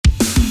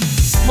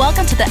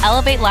welcome to the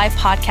Elevate Life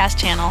podcast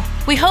channel.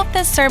 We hope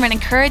this sermon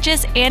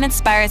encourages and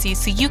inspires you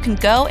so you can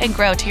go and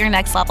grow to your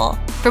next level.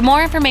 For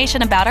more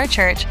information about our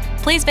church,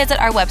 please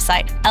visit our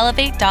website,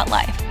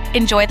 elevate.life.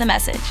 Enjoy the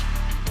message.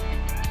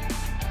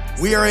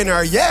 We are in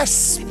our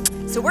Yes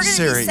So we're going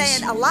to be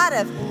saying a lot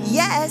of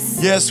yes.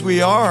 Yes,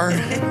 we are.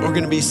 We're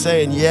going to be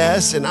saying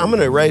yes. And I'm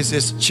going to raise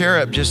this chair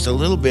up just a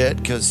little bit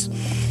because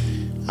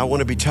I want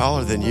to be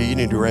taller than you. You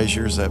need to raise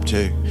yours up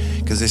too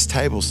because this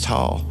table's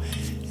tall.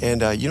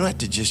 And you don't have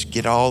to just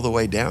get all the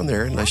way down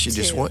there unless you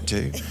just want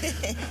to.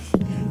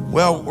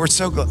 Well, we're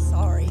so glad.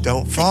 Sorry.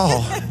 Don't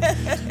fall.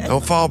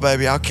 Don't fall,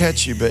 baby. I'll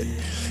catch you. But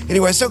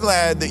anyway, so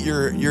glad that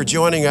you're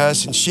joining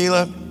us. And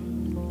Sheila,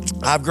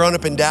 I've grown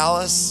up in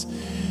Dallas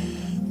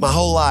my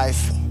whole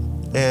life.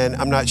 And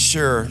I'm not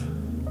sure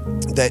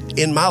that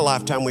in my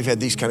lifetime we've had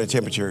these kind of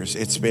temperatures.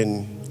 It's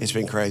been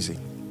crazy.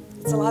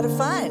 It's a lot of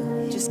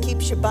fun. Just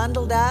keeps you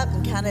bundled up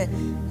and kind of,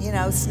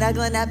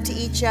 snuggling up to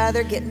each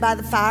other, getting by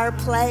the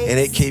fireplace. And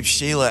it keeps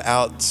Sheila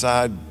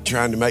outside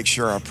trying to make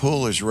sure our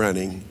pool is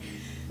running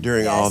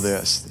during all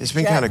this. It's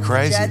been kind of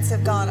crazy. Jets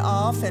have gone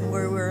off and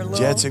we're a little...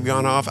 Jets have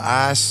gone off.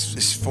 Ice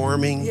is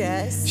forming.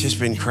 Yes. It's just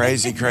been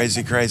crazy,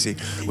 crazy, crazy.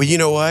 Well, you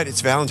know what?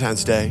 It's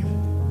Valentine's Day.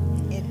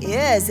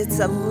 Is. It's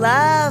a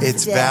love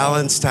It's day.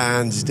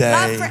 Valentine's Day.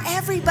 Love for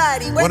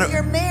everybody. Whether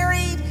you're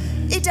married,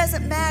 it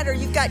doesn't matter.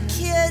 You've got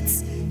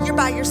kids, you're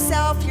by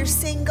yourself, you're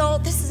single.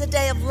 This is a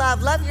day of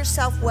love. Love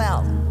yourself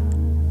well.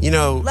 We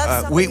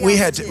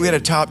had a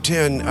top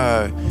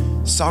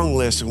 10 song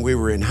list when we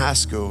were in high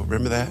school.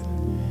 Remember that?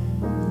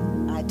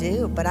 I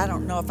do, but I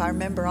don't know if I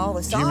remember all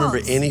the songs. Do you remember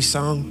any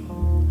song?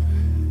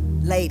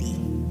 Lady.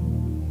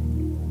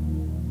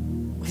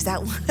 Was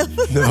that one of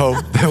them? No,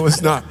 that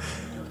was not.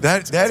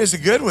 That is a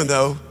good one,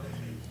 though.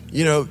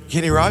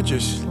 Kenny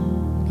Rogers.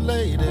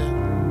 Lady,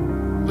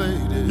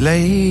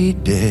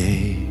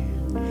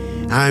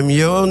 I'm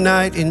your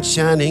knight in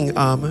shining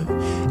armor,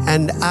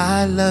 and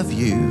I love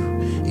you.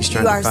 He's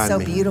trying to find me. You are so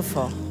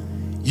beautiful.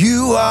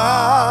 You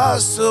are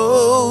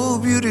so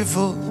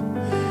beautiful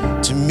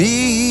to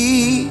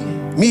me.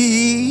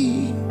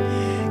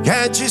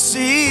 Can't you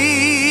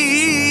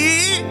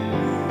see?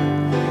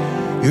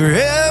 You're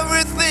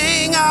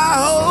everything I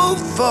hope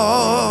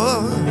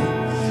for.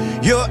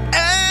 You're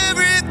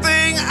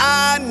everything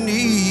I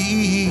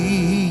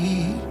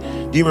need.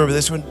 Do you remember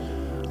this one?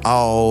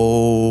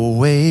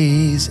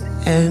 Always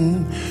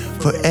and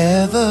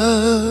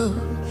forever,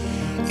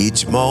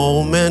 each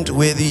moment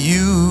with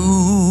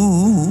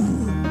you.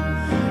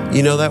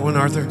 You know that one,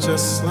 Arthur?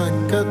 Just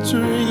like a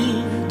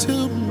dream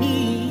to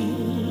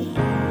me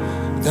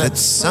that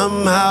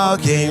somehow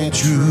came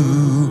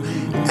true.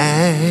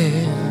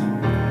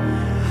 And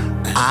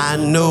I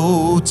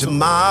know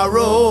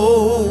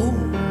tomorrow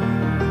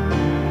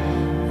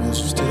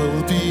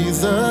still be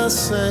the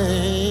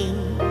same.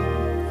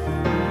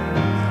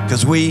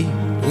 'Cause we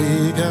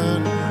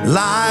got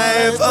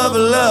life of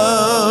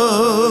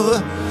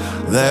love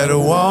that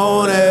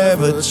won't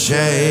ever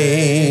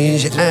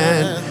change.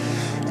 And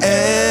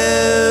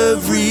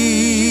every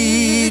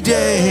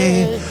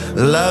day,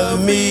 love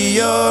me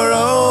your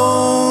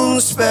own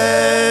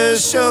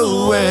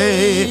special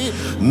way.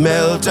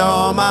 Melt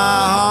all my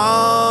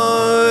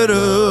heart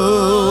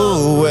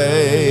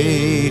away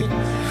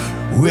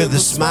with a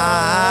smile.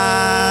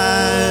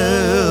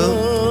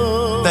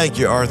 Thank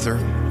you, Arthur.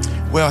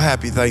 Well,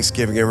 happy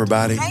Thanksgiving,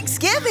 everybody.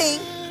 Thanksgiving?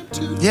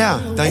 Yeah,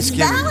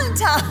 Thanksgiving.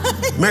 It's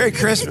Valentine's. Merry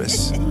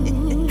Christmas.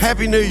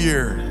 Happy New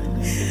Year.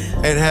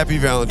 And happy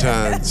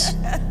Valentine's.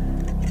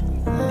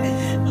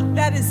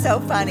 That is so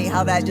funny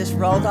how that just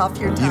rolled off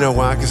your tongue. You know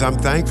why? Because I'm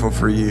thankful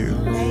for you.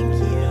 Thank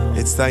you.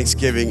 It's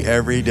Thanksgiving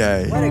every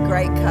day. What a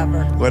great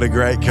cover. What a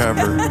great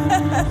cover.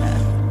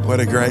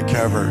 What a great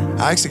cover.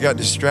 I actually got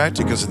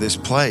distracted because of this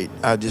plate.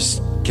 I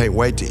just can't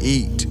wait to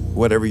eat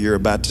whatever you're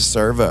about to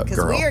serve up,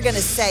 girl. Because we are going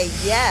to say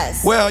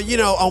yes. Well,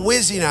 on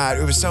Wednesday night,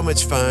 it was so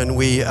much fun.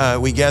 We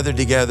gathered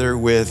together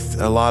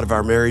with a lot of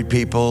our married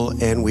people,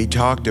 and we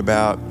talked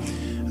about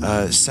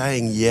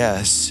saying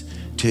yes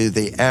to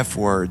the F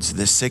words,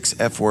 the 6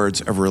 F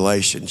words of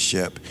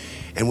relationship.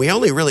 And we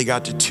only really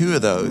got to 2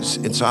 of those.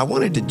 And so I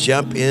wanted to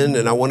jump in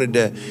and I wanted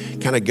to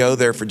kind of go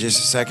there for just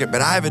a second.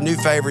 But I have a new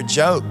favorite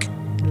joke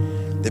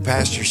that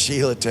Pastor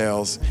Sheila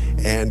tells.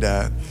 And,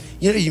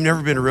 you've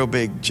never been a real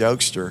big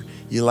jokester.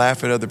 You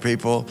laugh at other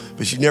people,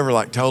 but you've never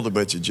told a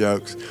bunch of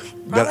jokes.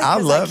 But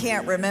I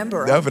can't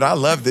remember. No, but I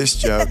love this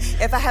joke.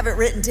 If I have it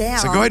written down.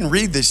 So go ahead and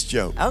read this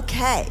joke.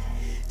 Okay.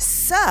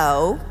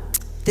 So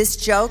this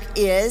joke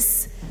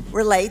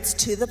relates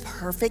to the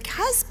perfect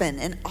husband.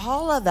 And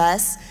all of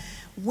us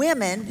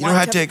women you don't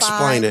have to explain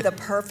find it. The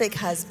perfect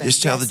husband.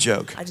 Just tell the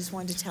joke. I just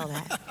wanted to tell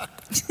that.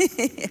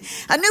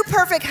 A new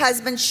perfect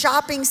husband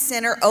shopping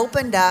center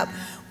opened up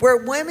where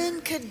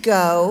women could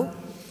go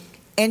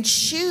and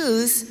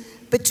choose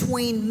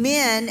between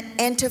men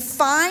and to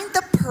find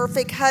the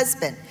perfect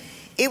husband.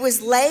 It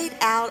was laid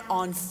out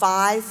on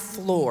 5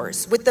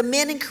 floors, with the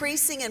men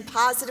increasing in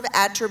positive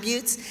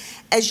attributes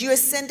as you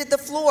ascended the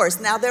floors.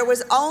 Now, there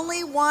was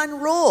only one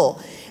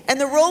rule. And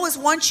the rule was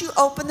once you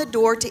open the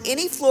door to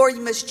any floor, you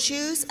must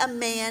choose a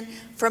man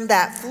from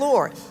that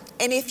floor.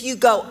 And if you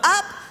go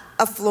up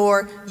a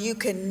floor, you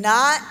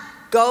cannot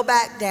go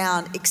back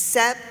down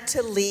except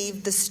to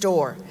leave the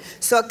store.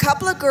 So a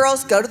couple of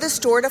girls go to the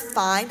store to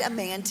find a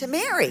man to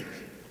marry.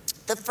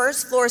 The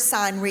first floor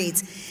sign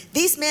reads,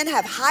 "These men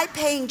have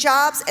high-paying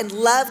jobs and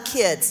love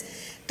kids."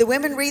 The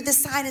women read the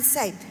sign and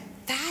say,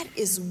 "That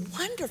is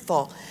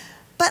wonderful.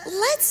 But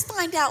let's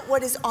find out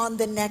what is on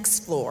the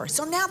next floor."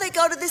 So now they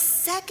go to the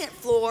second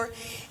floor,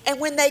 and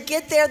when they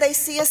get there, they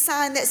see a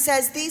sign that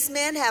says, "These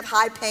men have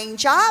high-paying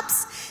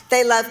jobs.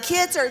 They love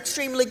kids, are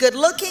extremely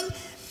good-looking."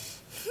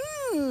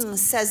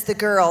 Says the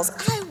girls,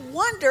 "I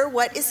wonder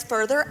what is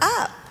further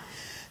up."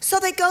 So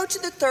they go to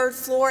the third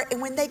floor,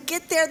 and when they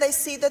get there, they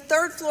see the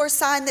third floor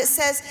sign that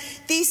says,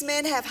 "These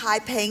men have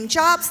high-paying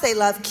jobs. They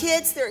love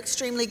kids. They're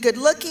extremely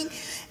good-looking,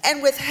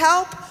 and with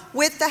help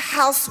with the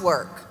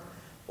housework."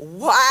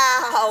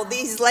 Wow,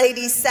 these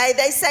ladies say.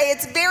 They say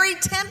it's very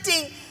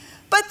tempting,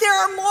 but there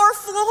are more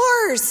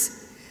floors.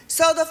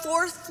 So the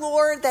fourth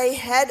floor, they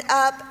head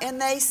up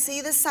and they see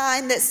the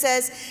sign that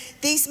says,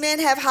 "These men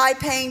have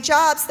high-paying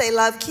jobs. They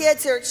love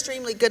kids. They're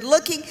extremely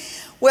good-looking,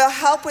 will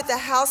help with the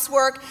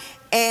housework,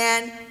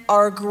 and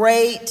are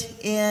great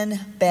in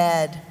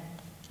bed."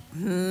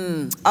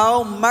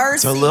 Oh,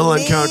 mercy It's a little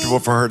me. uncomfortable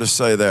for her to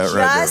say that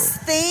right now.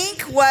 Just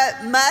think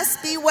what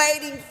must be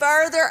waiting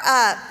further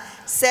up,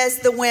 says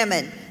the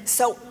women.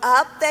 So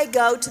up they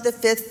go to the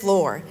fifth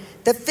floor.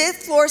 The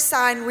fifth floor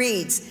sign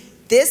reads,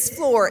 "This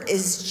floor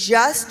is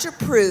just to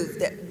prove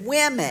that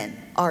women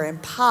are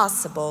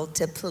impossible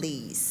to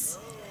please."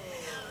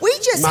 We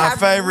just My have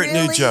favorite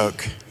really new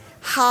joke.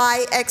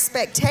 high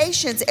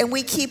expectations, and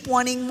we keep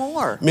wanting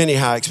more. Many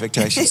high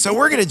expectations. So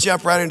we're going to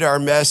jump right into our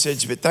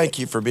message, but thank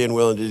you for being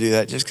willing to do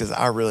that, just because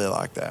I really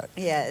like that.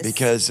 Yes.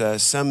 Because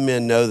some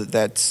men know that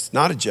that's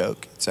not a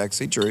joke. It's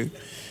actually true.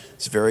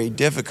 It's very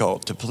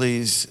difficult to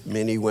please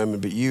many women,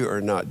 but you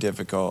are not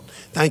difficult.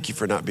 Thank you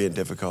for not being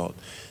difficult.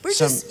 We're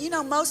just,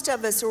 most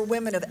of us are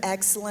women of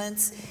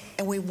excellence,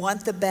 and we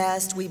want the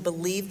best, we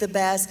believe the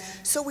best.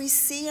 So we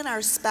see in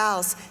our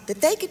spouse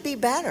that they could be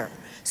better.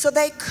 So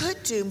they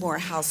could do more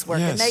housework,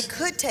 and they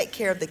could take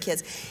care of the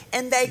kids,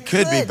 and they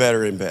could be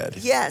better in bed.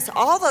 Yes,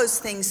 all those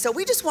things. So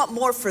we just want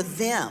more for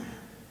them,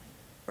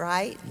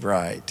 right?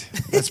 Right.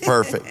 That's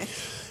perfect.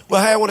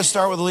 Well, hey, I want to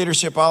start with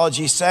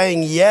leadershipology.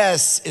 Saying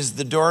yes is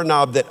the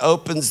doorknob that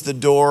opens the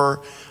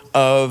door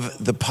of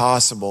the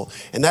possible.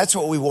 And that's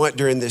what we want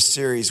during this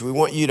series. We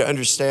want you to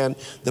understand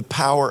the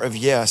power of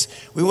yes.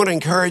 We want to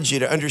encourage you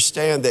to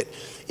understand that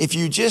if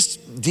you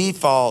just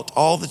default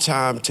all the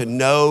time to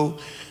no,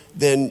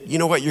 then you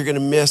know what? You're going to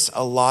miss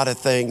a lot of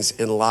things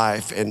in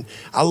life. And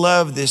I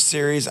love this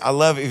series. I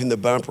love even the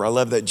bumper. I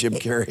love that Jim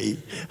Carrey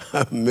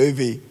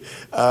movie.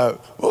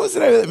 What was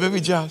the name of that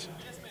movie, Josh?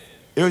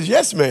 It was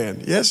Yes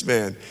Man, Yes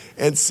Man.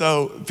 And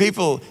so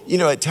people,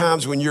 at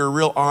times when you're a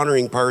real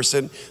honoring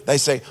person, they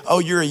say, "Oh,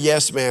 you're a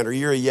yes man," or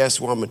 "You're a yes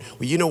woman."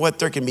 Well, you know what?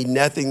 There can be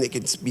nothing that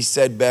can be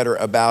said better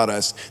about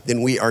us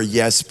than we are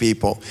yes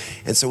people.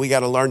 And so we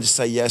got to learn to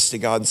say yes to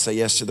God and say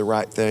yes to the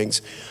right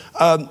things.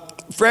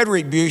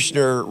 Frederick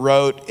Buechner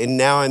wrote in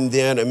Now and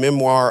Then, a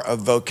memoir of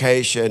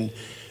vocation,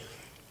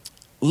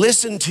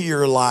 "Listen to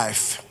your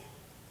life.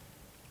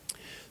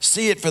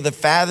 See it for the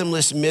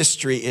fathomless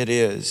mystery it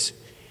is.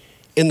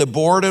 In the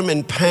boredom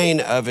and pain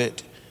of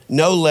it,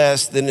 no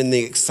less than in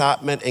the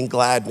excitement and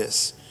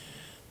gladness.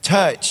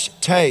 Touch,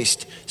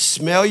 taste,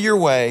 smell your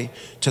way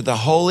to the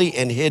holy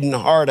and hidden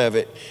heart of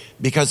it,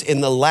 because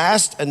in the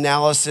last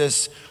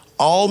analysis,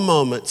 all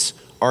moments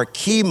are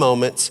key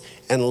moments,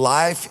 and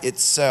life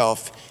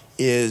itself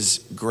is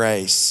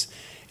grace."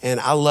 And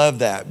I love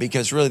that,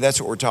 because really that's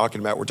what we're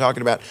talking about. We're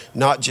talking about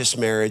not just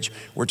marriage,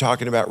 we're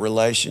talking about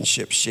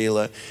relationships,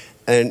 Sheila,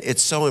 and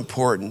it's so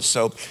important.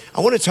 So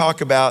I want to talk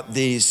about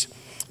these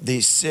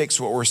six,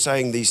 what we're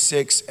saying, these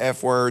 6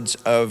 F words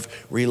of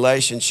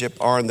relationship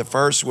are, and the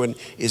first one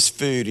is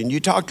food. And you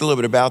talked a little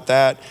bit about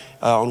that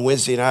on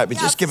Wednesday night, but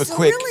just give a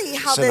quick really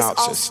how synopsis.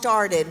 this all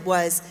started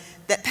was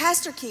that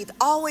Pastor Keith,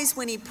 always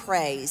when he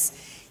prays,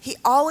 he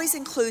always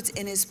includes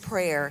in his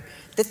prayer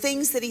the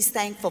things that he's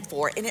thankful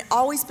for, and it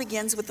always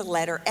begins with the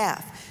letter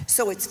F.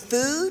 So it's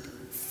food,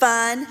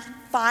 fun,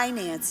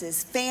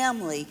 finances,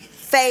 family,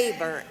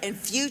 favor, and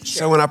future.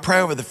 So when I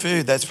pray over the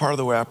food, that's part of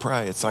the way I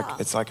pray. It's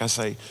like I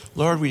say,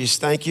 "Lord, we just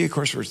thank you." Of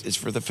course, it's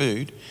for the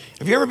food.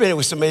 Have you ever been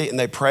with somebody and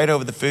they prayed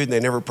over the food and they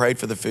never prayed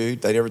for the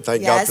food? They never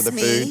thanked God for the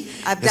food?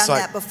 I've done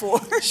that before.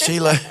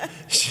 Sheila.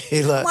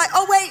 I'm like,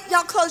 "Oh wait,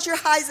 y'all close your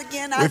eyes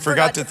again. I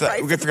forgot to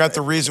pray." We forgot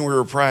the reason we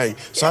were praying.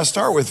 So I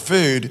start with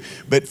food,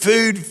 but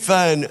food,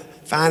 fun,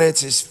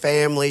 finances,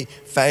 family,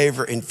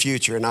 favor, and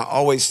future. And I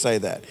always say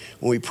that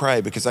when we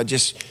pray, because I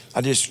just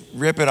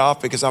rip it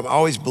off, because I'm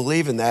always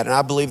believing that. And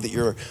I believe that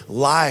your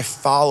life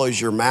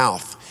follows your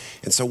mouth.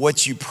 And so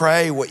what you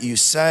pray, what you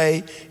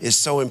say is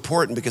so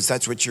important, because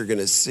that's what you're going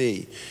to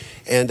see.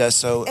 And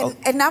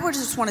now we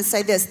just want to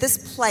say this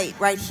plate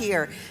right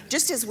here,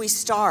 just as we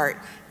start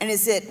and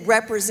as it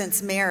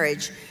represents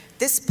marriage,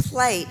 this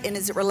plate, and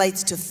as it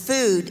relates to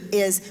food,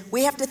 is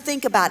we have to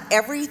think about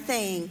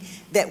everything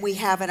that we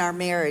have in our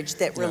marriage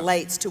that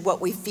relates to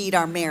what we feed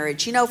our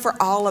marriage. You know, for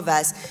all of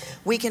us,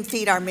 we can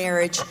feed our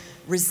marriage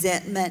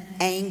resentment,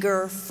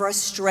 anger,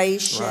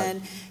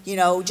 frustration, you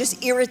know,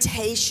 just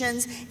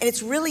irritations, and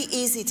it's really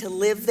easy to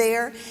live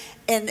there.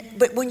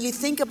 But when you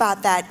think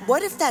about that,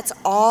 what if that's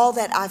all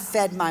that I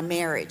fed my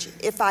marriage?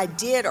 If I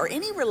did, or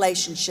any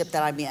relationship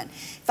that I'm in,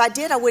 if I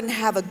did, I wouldn't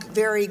have a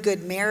very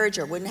good marriage,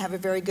 or wouldn't have a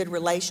very good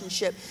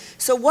relationship.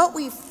 So what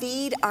we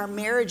feed our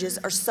marriages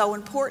are so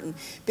important,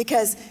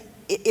 because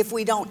if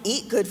we don't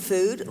eat good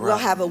food, we'll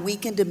have a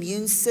weakened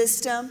immune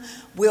system.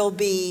 We'll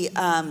be,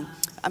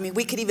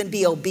 we could even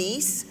be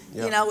obese,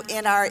 you know,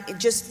 in our,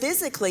 just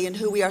physically in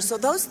who we are. So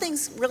those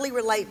things really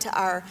relate to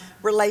our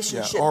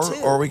relationship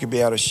too. Or we could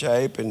be out of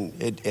shape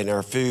and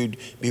our food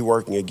be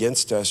working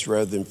against us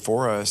rather than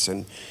for us.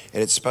 And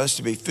it's supposed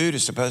to be, food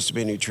is supposed to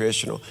be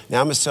nutritional.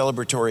 Now, I'm a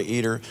celebratory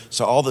eater,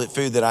 so all the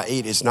food that I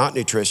eat is not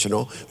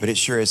nutritional, but it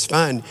sure is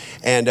fun.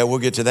 And we'll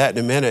get to that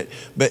in a minute.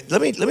 But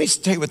let me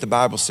tell you what the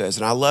Bible says.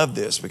 And I love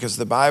this because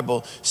the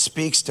Bible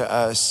speaks to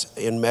us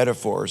in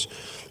metaphors.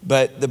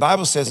 But the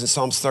Bible says in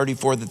Psalms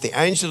 34 that the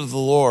angel of the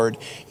Lord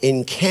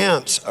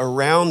encamps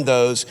around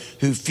those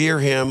who fear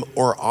him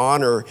or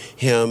honor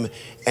him,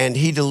 and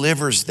he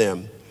delivers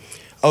them.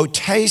 Oh,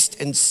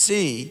 taste and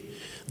see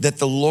that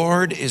the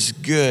Lord is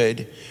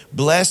good.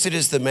 Blessed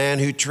is the man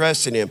who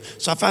trusts in him.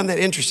 So I find that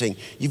interesting.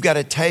 You've got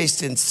to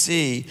taste and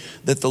see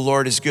that the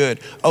Lord is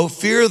good. Oh,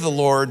 fear the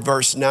Lord,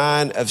 verse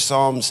 9 of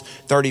Psalms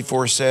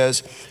 34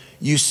 says,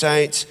 you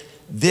saints,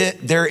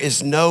 there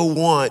is no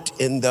want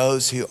in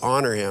those who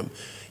honor him.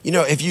 You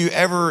know, if you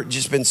ever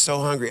just been so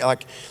hungry,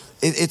 like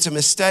it's a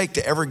mistake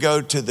to ever go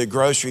to the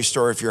grocery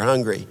store if you're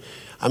hungry.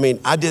 I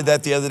mean, I did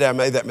that the other day. I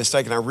made that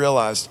mistake and I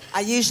realized. I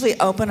usually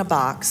open a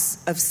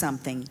box of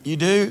something. You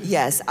do?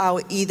 Yes.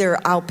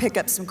 I'll pick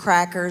up some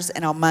crackers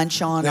and I'll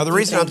munch on. Now, the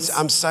reason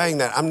I'm saying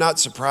that, I'm not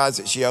surprised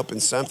that she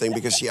opened something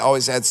because she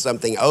always had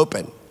something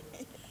open.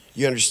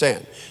 You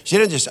understand? She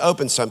didn't just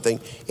open something.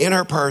 In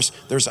her purse,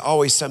 there's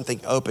always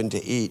something open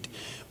to eat.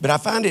 But I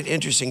find it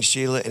interesting,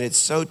 Sheila, and it's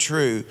so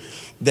true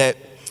that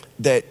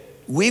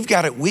we've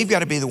got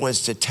to be the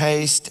ones to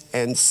taste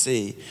and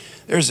see.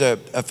 There's a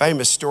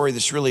famous story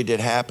this really did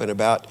happen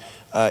about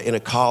in a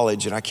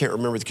college, and I can't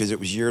remember because it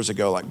was years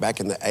ago, like back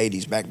in the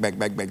 80s,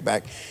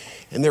 back.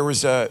 And there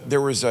was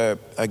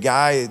a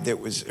guy that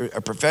was a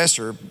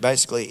professor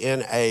basically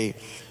in a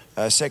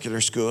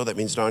secular school, that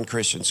means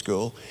non-Christian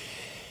school,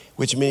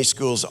 which many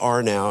schools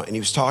are now, and he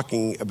was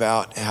talking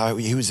about how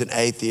he was an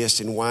atheist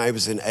and why he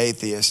was an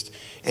atheist.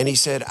 And he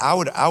said, I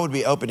would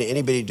be open to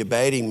anybody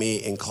debating me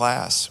in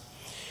class.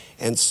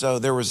 And so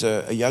there was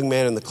a young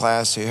man in the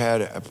class who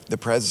had the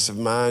presence of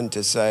mind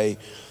to say,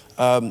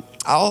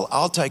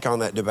 I'll take on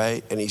that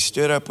debate. And he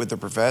stood up with the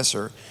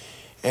professor,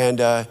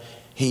 and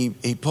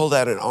he pulled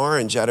out an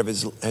orange out of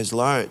his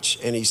lunch,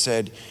 and he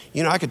said,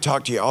 you know, I could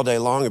talk to you all day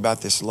long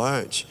about this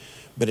lunch,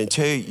 but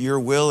until you're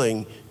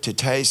willing to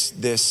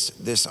taste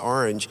this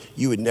orange,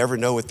 you would never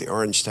know what the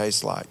orange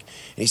tastes like.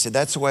 And he said,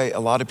 that's the way a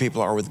lot of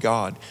people are with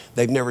God.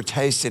 They've never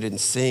tasted and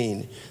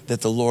seen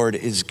that the Lord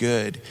is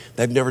good.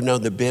 They've never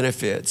known the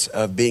benefits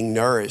of being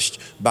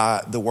nourished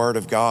by the word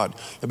of God.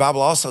 The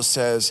Bible also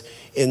says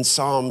in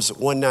Psalms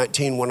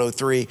 119,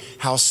 103,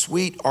 how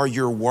sweet are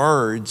your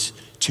words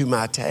to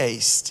my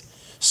taste,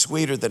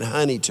 sweeter than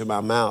honey to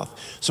my mouth.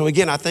 So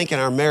again, I think in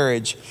our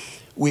marriage,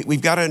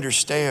 we've got to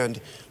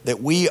understand that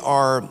we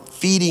are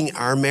feeding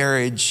our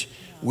marriage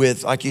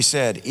with, like you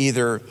said,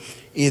 either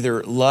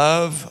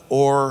love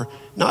or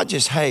not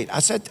just hate. I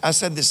said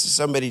this to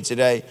somebody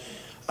today.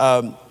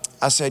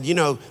 I said, you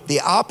know, the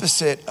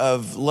opposite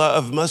of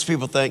love, most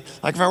people think,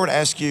 like if I were to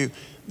ask you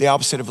the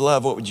opposite of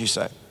love, what would you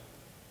say?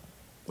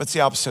 What's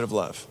the opposite of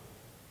love?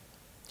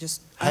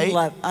 Just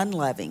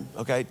unloving.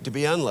 Okay, to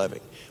be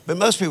unloving. But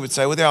most people would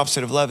say, well, the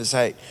opposite of love is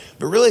hate.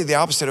 But really, the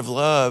opposite of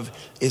love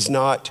is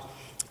not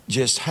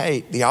just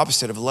hate. The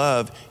opposite of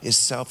love is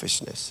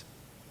selfishness.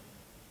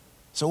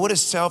 So what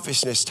does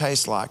selfishness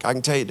taste like? I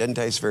can tell you it doesn't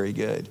taste very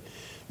good.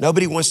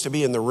 Nobody wants to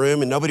be in the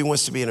room and nobody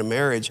wants to be in a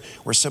marriage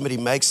where somebody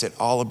makes it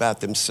all about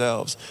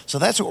themselves. So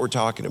that's what we're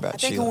talking about,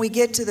 Sheila. I think Sheila. when we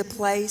get to the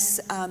place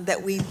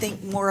that we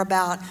think more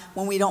about,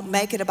 when we don't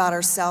make it about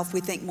ourselves,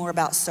 we think more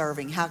about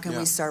serving. How can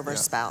we serve our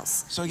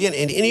spouse? So again,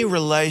 in any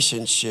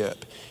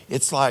relationship,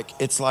 it's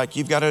like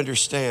you've got to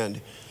understand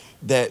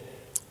that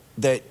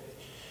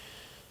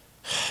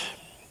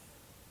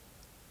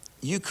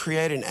you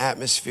create an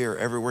atmosphere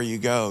everywhere you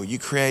go. You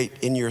create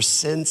in your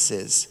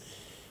senses.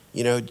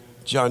 You know,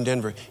 John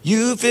Denver,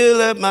 you fill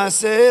up my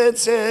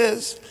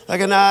senses like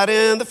a night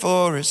in the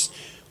forest.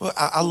 Well,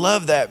 I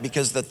love that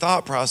because the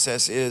thought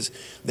process is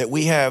that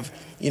we have,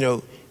 you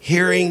know,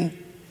 hearing,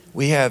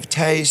 we have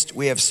taste,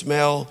 we have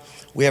smell,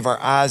 we have our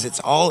eyes.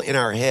 It's all in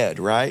our head,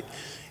 right?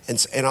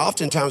 And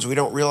oftentimes we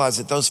don't realize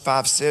that those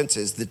five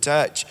senses, the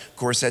touch, of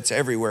course, that's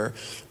everywhere.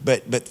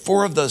 But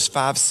 4 of those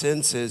 5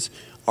 senses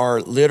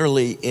are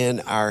literally in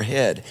our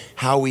head.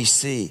 How we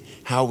see,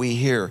 how we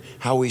hear,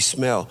 how we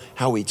smell,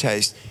 how we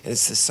taste. And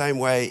it's the same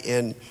way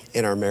in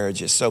our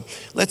marriages. So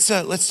let's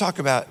talk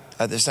about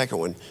the second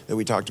one that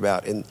we talked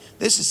about. And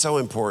this is so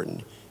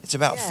important. It's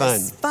about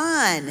fun.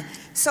 Fun.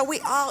 So we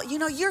all,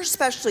 you're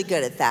especially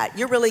good at that.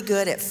 You're really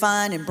good at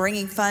fun and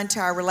bringing fun to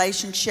our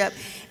relationship.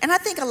 And I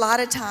think a lot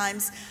of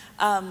times,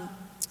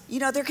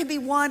 there can be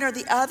one or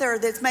the other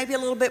that's maybe a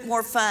little bit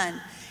more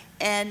fun.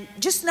 And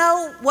just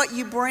know what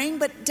you bring,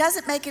 but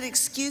doesn't make an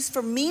excuse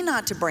for me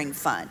not to bring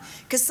fun.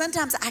 Because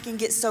sometimes I can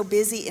get so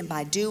busy in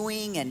my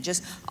doing and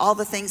just all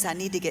the things I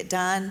need to get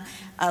done.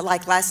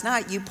 Like last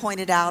night, you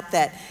pointed out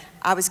that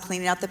I was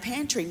cleaning out the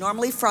pantry.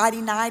 Normally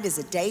Friday night is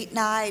a date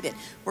night and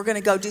we're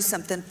gonna go do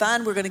something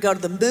fun. We're gonna go to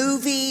the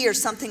movie or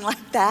something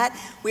like that.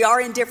 We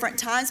are in different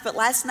times, but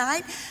last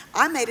night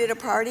I made it a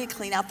priority to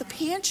clean out the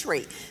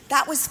pantry.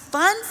 That was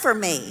fun for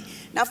me.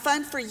 Now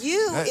fun for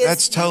you is...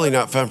 That's totally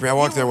not fun for me. I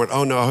walked there and went,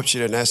 oh no, I hope she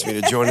didn't ask me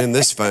to join in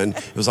this fun.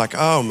 It was like,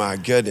 oh my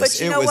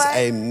goodness. It was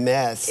a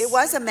mess. It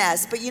was a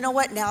mess, but you know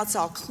what? Now it's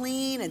all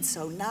clean and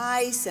so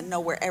nice and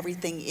know where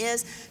everything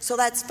is. So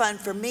that's fun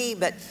for me,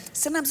 but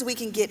sometimes we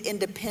can get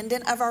independent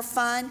of our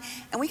fun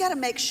and we gotta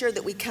make sure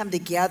that we come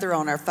together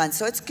on our fun.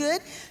 So it's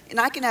good, and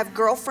I can have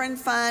girlfriend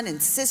fun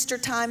and sister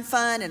time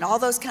fun and all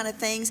those kind of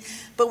things,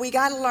 but we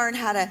gotta learn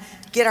how to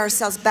get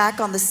ourselves back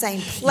on the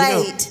same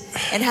plate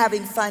and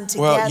having fun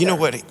together. Well, you know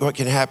what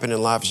can happen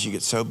in life is you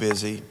get so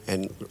busy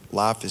and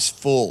life is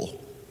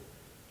full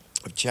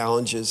of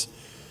challenges.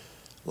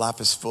 Life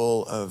is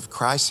full of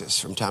crisis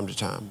from time to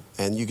time,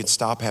 and you can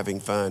stop having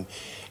fun.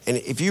 And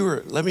if you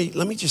were, let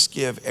me just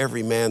give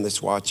every man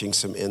that's watching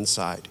some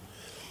insight.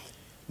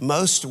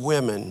 Most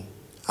women,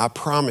 I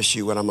promise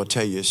you what I'm gonna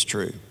tell you is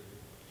true.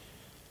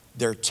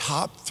 Their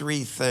top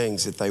 3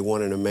 things that they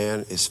want in a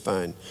man is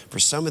fun. For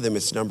some of them,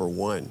 it's number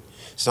 1.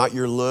 It's not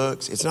your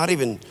looks. It's not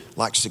even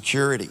like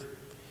security.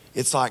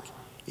 It's like,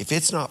 if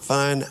it's not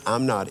fun,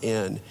 I'm not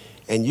in.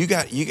 And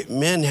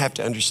men have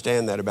to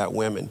understand that about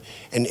women.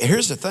 And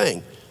here's the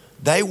thing,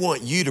 they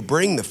want you to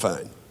bring the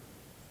fun.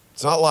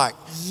 It's not like,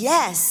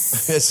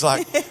 yes. It's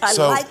like, I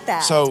like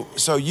that.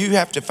 So you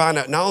have to find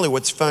out not only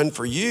what's fun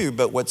for you,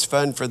 but what's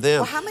fun for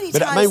them. Well, how many but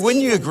times I mean,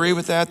 wouldn't you agree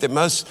with that? That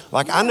most,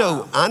 like,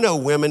 Yeah. I know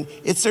women,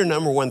 it's their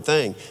number 1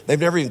 thing. They've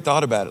never even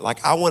thought about it.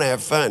 Like, I want to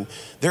have fun.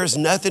 There's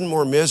nothing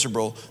more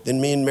miserable than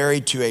being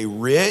married to a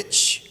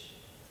rich,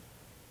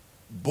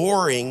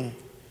 boring,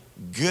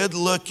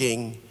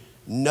 good-looking,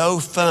 no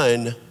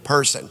fun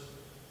person.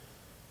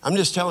 I'm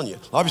just telling you.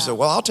 A lot of people say,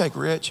 well, I'll take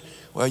rich.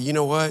 Well, you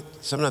know what?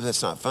 Sometimes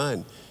that's not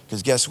fun.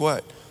 Because guess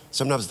what?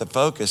 Sometimes the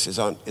focus is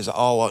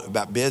all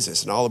about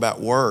business and all about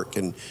work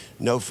and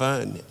no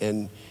fun.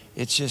 And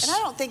it's just... And I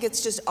don't think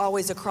it's just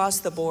always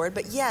across the board,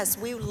 but yes,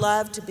 we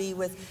love to be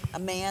with a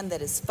man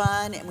that is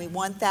fun and we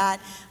want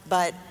that.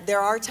 But there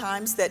are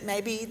times that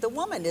maybe the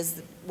woman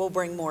will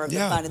bring more of the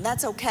fun, and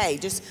that's okay.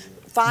 Just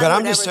find But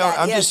I'm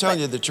just telling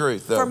you the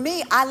truth, though. For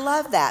me, I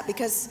love that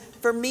because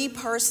for me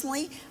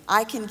personally,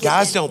 I can get...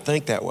 Guys don't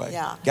think that way.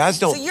 Yeah. Guys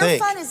don't think. So your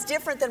fun is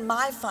different than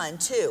my fun,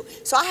 too.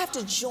 So I have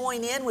to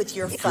join in with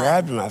your fun.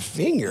 Grabbed my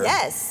finger.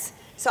 Yes.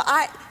 So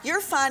your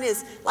fun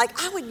is,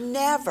 like, I would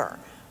never,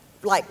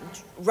 like,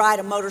 ride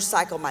a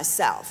motorcycle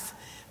myself.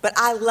 But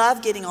I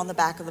love getting on the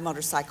back of the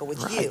motorcycle with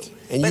you.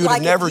 And but you would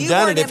have never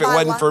done it if it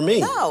wasn't for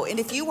me. No, and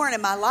if you weren't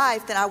in my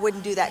life, then I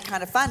wouldn't do that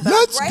kind of fun. But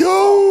Let's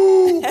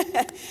go!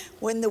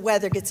 When the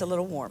weather gets a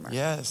little warmer.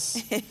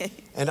 Yes,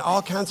 and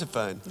all kinds of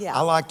fun. Yeah. I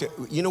like to,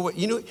 you know what,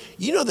 you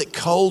know that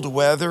cold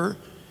weather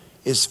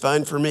is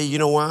fun for me. You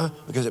know why?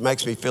 Because it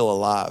makes me feel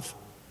alive.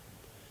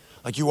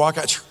 Like you walk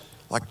out,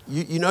 like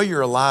you know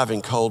you're alive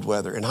in cold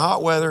weather. In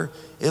hot weather,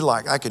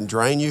 I can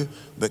drain you,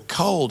 but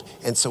cold.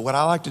 And so what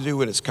I like to do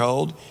when it's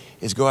cold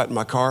is go out in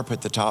my car,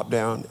 put the top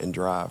down, and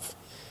drive.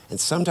 And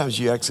sometimes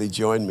you actually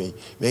join me.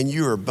 Man,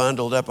 you are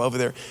bundled up over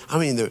there. I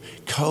mean, the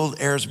cold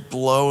air's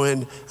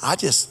blowing.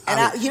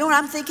 You know what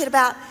I'm thinking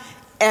about?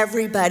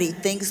 Everybody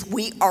thinks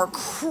we are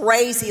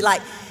crazy.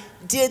 Like,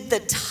 did the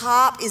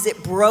top, is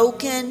it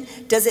broken?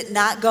 Does it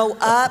not go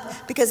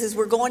up? Because as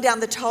we're going down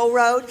the toll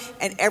road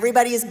and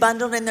everybody is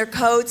bundled in their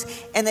coats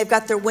and they've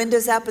got their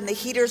windows up and the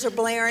heaters are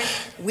blaring,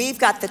 we've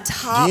got the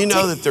top. Do you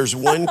know that there's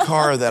one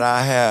car that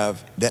I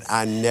have that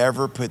I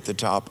never put the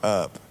top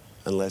up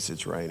unless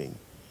it's raining?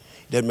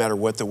 It doesn't matter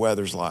what the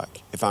weather's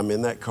like. If I'm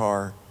in that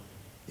car,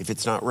 if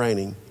it's not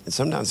raining, and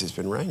sometimes it's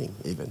been raining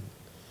even,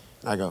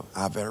 I go,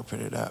 I better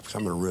put it up because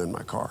I'm going to ruin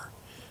my car.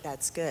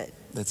 That's good.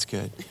 That's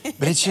good.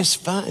 But it's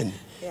just fun.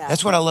 Yeah.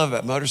 That's what I love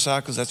about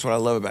motorcycles. That's what I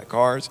love about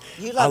cars.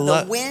 You love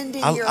the wind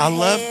in your hair. I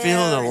love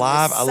feeling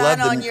alive. And the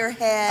sun on your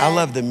head. I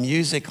love the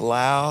music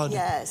loud.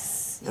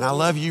 Yes. And I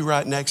love you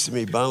right next to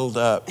me, bundled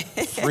up,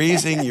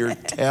 freezing your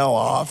tail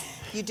off.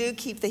 You do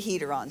keep the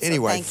heater on. So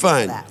anyway, thank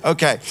fun. You for that.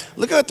 Okay,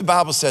 look at what the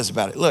Bible says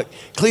about it. Look,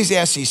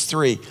 Ecclesiastes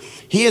 3.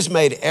 He has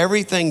made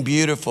everything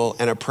beautiful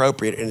and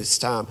appropriate in its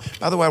time.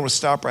 By the way, I want to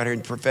stop right here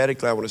and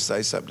prophetically I want to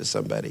say something to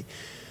somebody.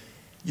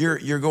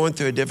 you're going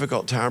through a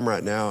difficult time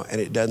right now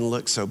and it doesn't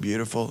look so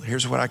beautiful,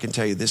 here's what I can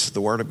tell you. This is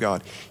the word of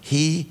God.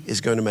 He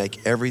is going to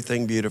make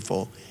everything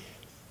beautiful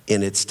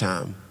in its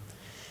time.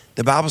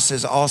 The Bible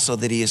says also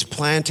that he has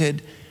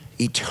planted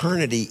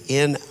eternity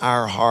in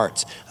our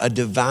hearts, a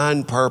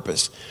divine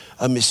purpose,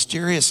 a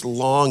mysterious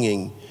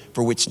longing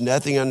for which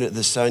nothing under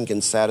the sun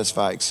can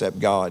satisfy except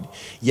God.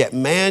 Yet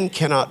man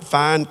cannot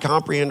find,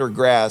 comprehend, or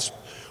grasp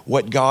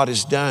what God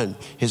has done,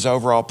 his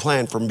overall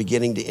plan from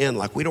beginning to end.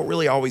 Like, we don't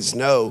really always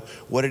know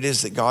what it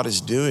is that God is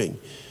doing.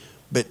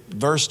 But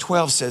verse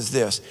 12 says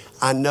this,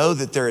 I know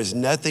that there is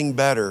nothing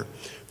better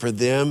for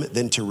them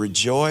than to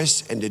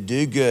rejoice and to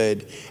do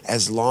good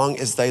as long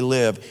as they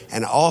live.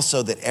 And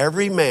also that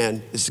every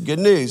man, this is good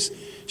news,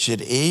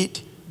 should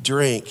eat,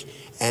 drink,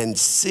 and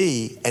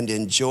see and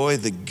enjoy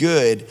the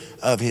good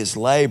of his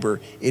labor.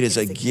 It is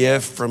a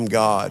gift from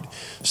God.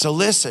 So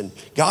listen,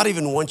 God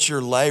even wants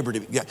your labor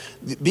to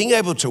be, being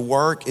able to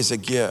work is a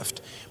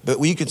gift, but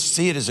you can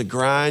see it as a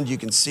grind. You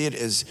can see it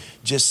as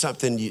just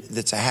something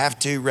that's a have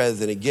to rather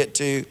than a get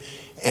to.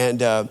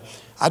 And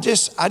I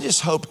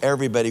just hope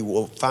everybody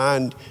will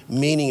find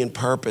meaning and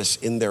purpose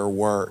in their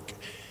work.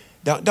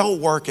 Don't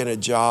work in a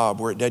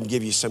job where it doesn't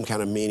give you some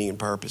kind of meaning and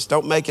purpose.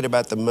 Don't make it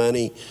about the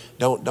money.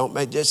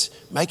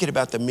 Just make it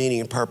about the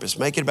meaning and purpose.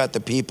 Make it about the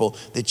people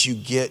that you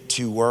get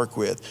to work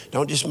with.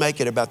 Don't just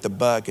make it about the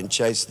buck and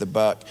chase the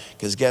buck,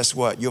 because guess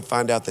what? You'll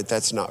find out that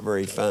that's not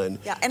very fun.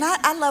 Yeah, and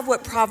I love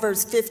what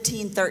Proverbs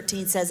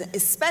 15:13 says,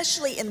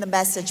 especially in the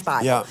Message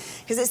Bible. Yeah.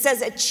 Because it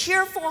says, a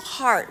cheerful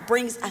heart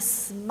brings a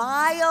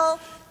smile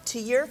to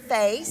your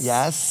face.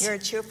 Yes. You're a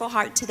cheerful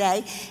heart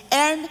today.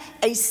 And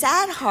a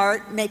sad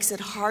heart makes it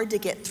hard to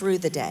get through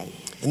the day.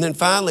 And then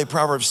finally,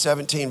 Proverbs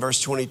 17,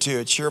 verse 22,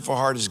 a cheerful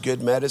heart is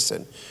good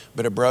medicine,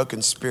 but a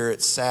broken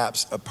spirit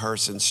saps a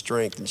person's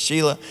strength. And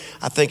Sheila,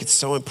 I think it's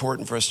so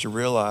important for us to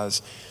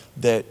realize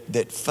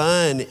that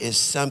fun is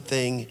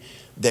something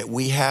that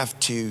we have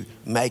to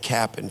make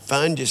happen.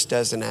 Fun just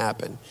doesn't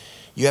happen.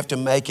 You have to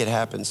make it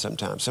happen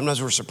sometimes.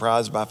 Sometimes we're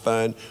surprised by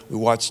fun. We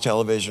watch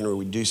television or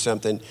we do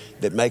something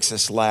that makes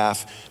us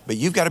laugh. But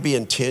you've got to be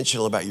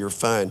intentional about your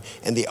fun.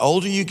 And the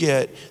older you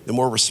get, the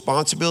more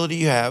responsibility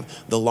you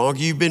have, the longer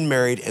you've been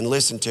married, and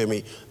listen to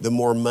me, the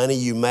more money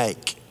you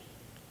make,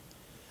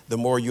 the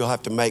more you'll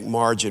have to make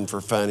margin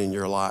for fun in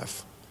your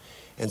life.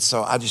 And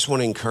so I just want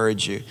to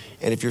encourage you.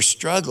 And if you're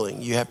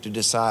struggling, you have to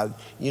decide,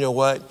 you know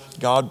what?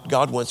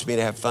 God wants me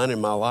to have fun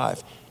in my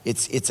life.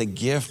 It's a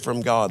gift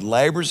from God.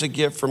 Labor's a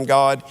gift from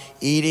God.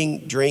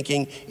 Eating,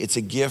 drinking, it's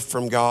a gift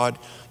from God.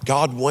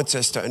 God wants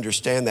us to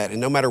understand that. And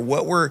no matter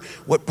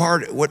what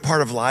part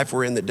of life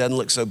we're in that doesn't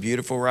look so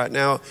beautiful right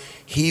now,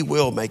 he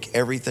will make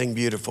everything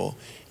beautiful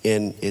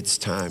in its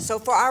time. So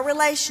for our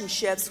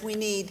relationships, we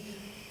need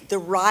the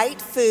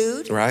right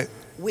food. Right.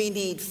 We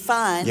need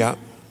fun. Yeah.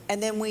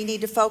 And then we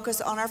need to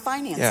focus on our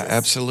finances. Yeah,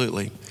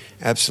 absolutely.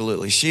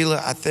 Absolutely.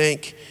 Sheila, I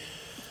think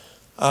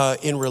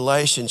in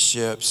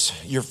relationships,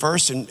 your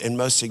first and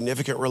most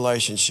significant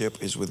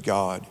relationship is with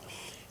God.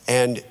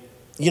 And,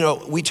 you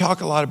know, we talk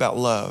a lot about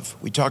love.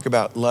 We talk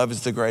about love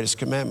is the greatest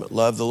commandment.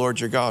 Love the Lord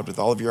your God with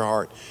all of your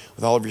heart,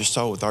 with all of your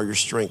soul, with all your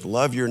strength.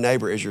 Love your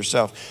neighbor as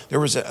yourself. There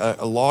was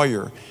a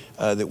lawyer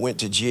that went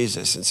to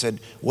Jesus and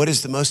said, what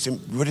is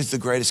the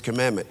greatest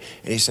commandment?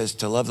 And he says,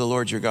 to love the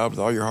Lord your God with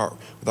all your heart,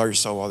 with all your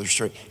soul, all your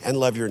strength, and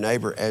love your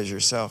neighbor as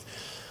yourself.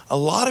 A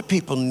lot of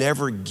people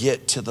never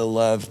get to the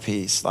love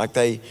piece. Like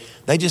they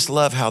just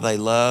love how they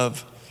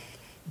love.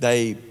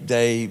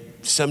 They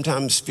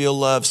sometimes feel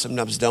loved,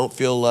 sometimes don't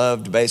feel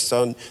loved based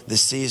on the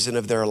season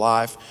of their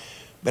life.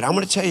 But I'm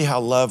going to tell you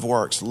how love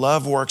works.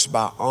 Love works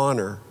by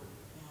honor.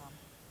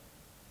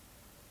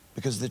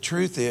 Because the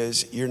truth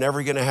is, you're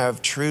never going to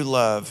have true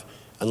love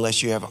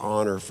unless you have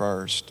honor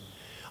first.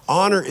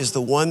 Honor is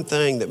the one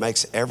thing that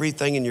makes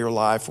everything in your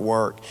life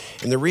work.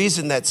 And the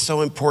reason that's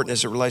so important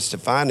as it relates to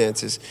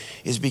finances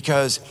is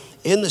because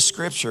in the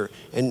scripture,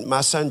 and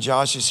my son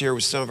Josh is here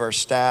with some of our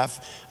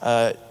staff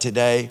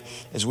today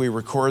as we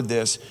record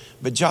this.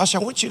 But Josh, I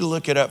want you to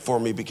look it up for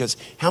me, because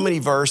how many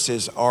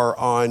verses are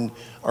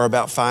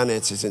about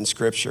finances in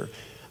scripture?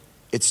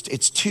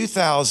 It's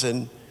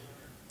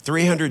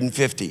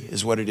 2,350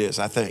 is what it is,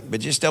 I think.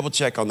 But just double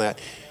check on that.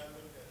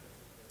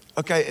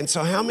 Okay, and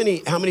so how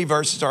many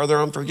verses are there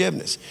on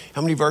forgiveness?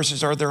 How many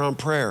verses are there on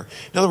prayer?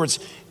 In other words,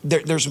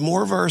 there's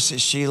more verses,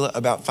 Sheila,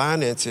 about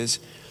finances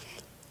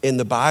in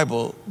the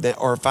Bible that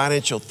are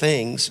financial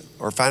things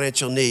or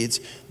financial needs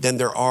than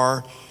there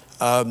are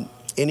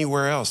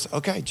anywhere else.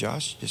 Okay,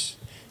 Josh,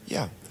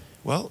 yeah.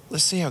 Well,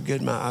 let's see how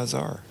good my eyes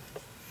are.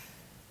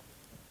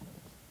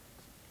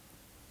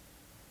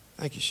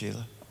 Thank you,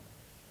 Sheila.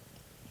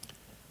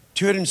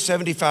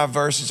 275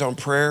 verses on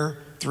prayer,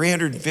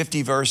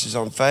 350 verses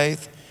on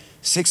faith,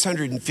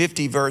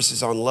 650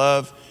 verses on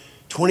love,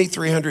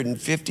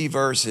 2,350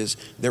 verses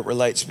that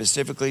relate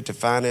specifically to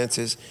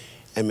finances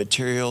and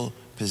material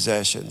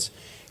possessions.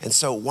 And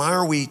so why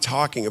are we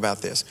talking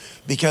about this?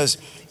 Because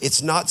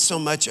it's not so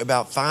much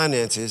about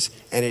finances,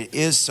 and it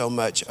is so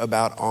much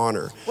about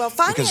honor. Well,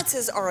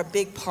 finances are a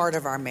big part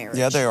of our marriage.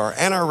 Yeah, they are.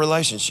 And our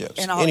relationships,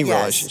 any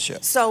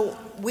relationship. So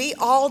we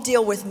all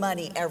deal with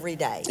money every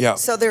day. Yeah.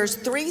 So there's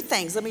three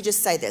things. Let me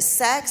just say this.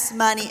 Sex,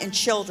 money, and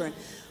children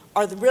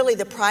are really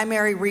the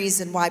primary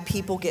reason why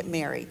people get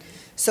married.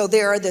 So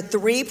there are the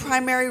three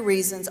primary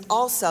reasons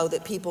also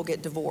that people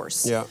get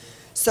divorced. Yeah.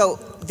 So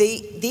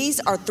these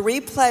are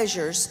three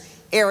pleasures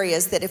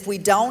areas that if we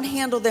don't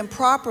handle them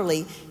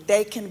properly,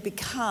 they can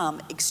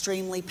become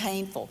extremely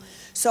painful.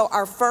 So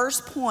our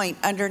first point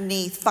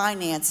underneath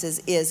finances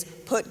is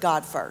put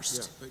God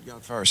first. Yeah, put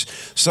God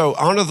first. So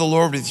honor the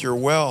Lord with your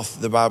wealth,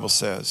 the Bible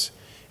says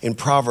in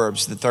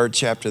Proverbs, the 3rd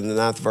chapter, the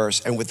 9th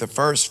verse, and with the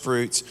first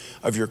fruits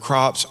of your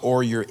crops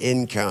or your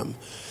income.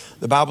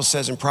 The Bible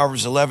says in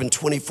Proverbs 11,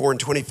 24 and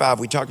 25,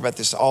 we talk about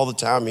this all the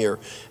time here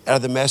out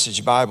of the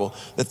Message Bible,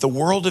 that the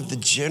world of the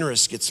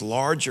generous gets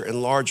larger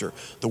and larger.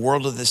 The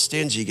world of the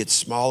stingy gets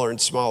smaller and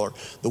smaller.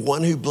 The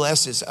one who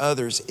blesses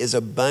others is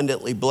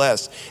abundantly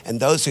blessed. And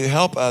those who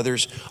help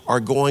others are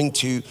going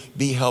to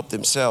be helped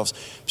themselves.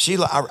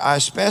 Sheila, I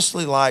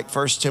especially like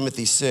 1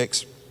 Timothy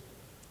 6.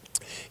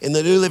 In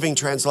the New Living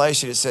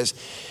Translation, it says,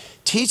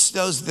 teach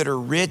those that are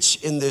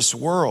rich in this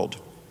world.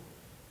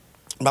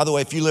 By the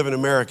way, if you live in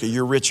America,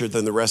 you're richer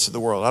than the rest of the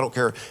world. I don't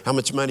care how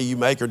much money you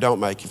make or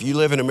don't make. If you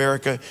live in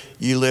America,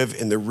 you live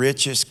in the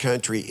richest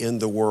country in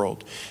the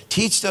world.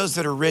 Teach those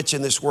that are rich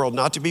in this world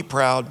not to be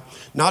proud,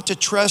 not to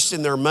trust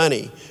in their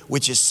money,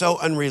 which is so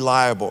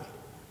unreliable.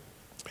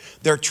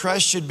 Their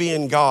trust should be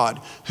in God,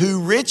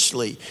 who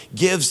richly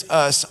gives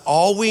us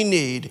all we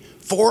need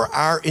for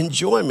our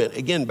enjoyment.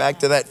 Again, back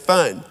to that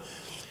fun.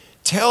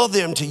 Tell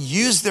them to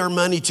use their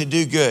money to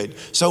do good.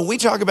 So when we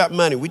talk about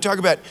money, we talk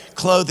about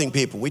clothing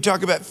people, we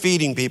talk about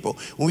feeding people,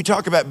 when we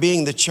talk about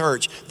being the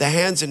church, the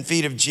hands and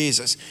feet of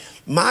Jesus.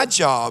 My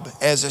job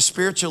as a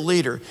spiritual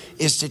leader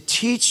is to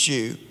teach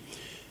you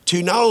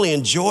to not only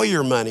enjoy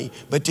your money,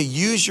 but to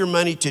use your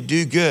money to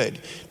do good.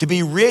 To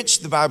be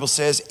rich, the Bible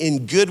says,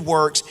 in good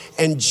works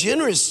and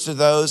generous to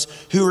those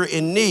who are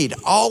in need,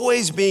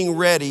 always being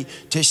ready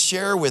to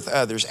share with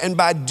others. And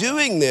by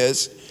doing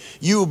this,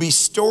 you will be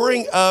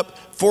storing up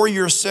for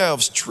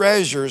yourselves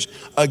treasures,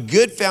 a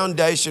good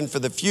foundation for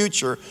the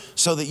future,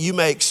 so that you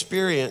may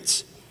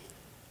experience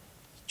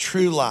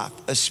true life,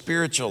 a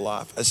spiritual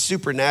life, a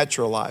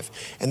supernatural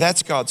life. And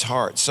that's God's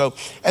heart. So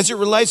as it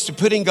relates to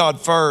putting God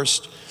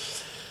first,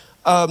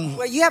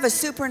 well, you have a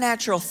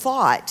supernatural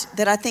thought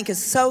that I think is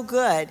so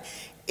good.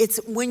 It's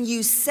when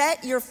you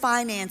set your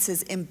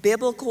finances in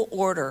biblical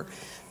order,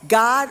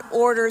 God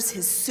orders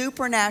his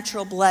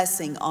supernatural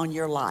blessing on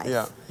your life.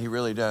 Yeah, he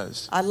really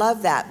does. I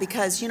love that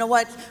because you know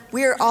what?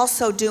 We're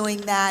also doing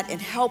that and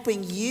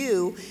helping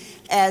you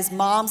as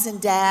moms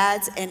and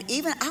dads. And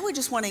even, I would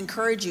just want to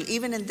encourage you,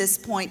 even in this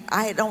point,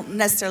 I don't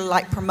necessarily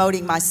like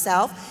promoting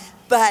myself,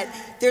 but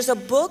there's a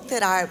book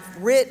that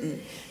I've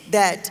written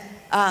that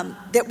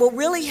will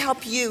really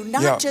help you,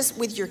 not just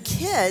with your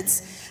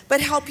kids, but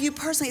help you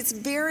personally. It's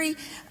very,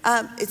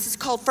 it's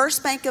called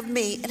First Bank of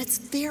Me, and it's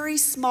very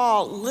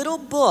small, little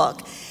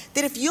book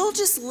that if you'll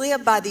just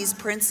live by these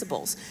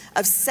principles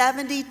of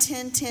 70,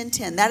 10, 10,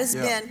 10, that has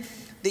been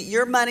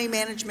your money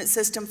management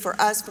system for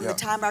us from the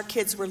time our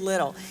kids were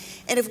little.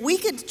 And if we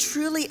could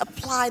truly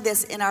apply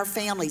this in our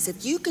families,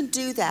 if you can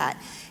do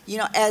that, you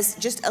know, as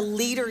just a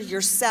leader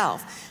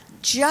yourself,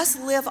 just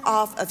live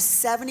off of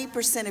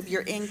 70% of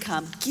your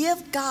income.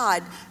 Give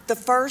God the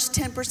first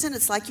 10%.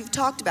 It's like you've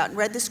talked about and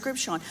read the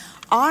scripture on.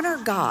 Honor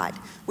God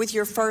with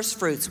your first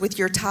fruits, with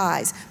your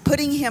tithes,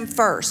 putting him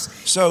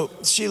first. So,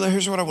 Sheila,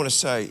 here's what I want to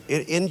say.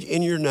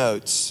 In your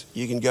notes,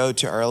 you can go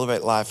to our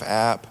Elevate Life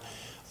app.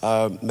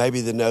 Maybe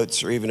the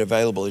notes are even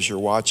available as you're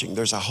watching.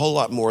 There's a whole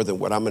lot more than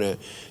what I'm going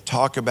to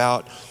talk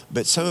about,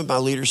 but some of my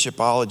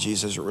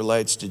leadershipologies as it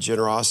relates to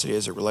generosity,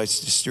 as it relates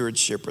to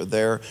stewardship are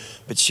there.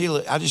 But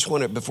Sheila, I just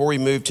want to, before we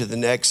move to the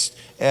next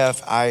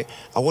F, I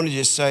want to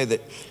just say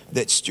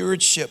that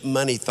stewardship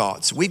money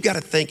thoughts, we've got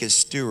to think as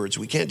stewards.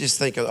 We can't just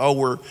think of,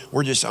 oh,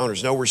 we're just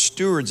owners. No, we're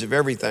stewards of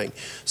everything.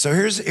 So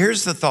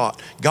here's the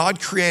thought. God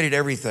created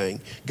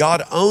everything.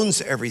 God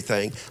owns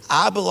everything.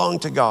 I belong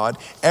to God.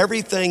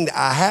 Everything that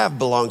I have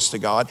belongs to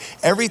God.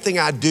 Everything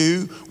I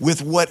do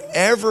with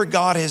whatever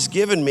God has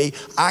given me,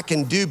 I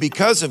can do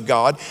because of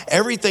God.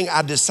 Everything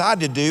I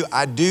decide to do,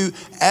 I do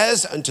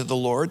as unto the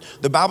Lord.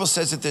 The Bible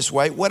says it this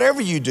way,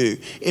 whatever you do,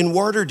 in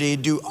word or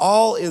deed, do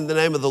all in the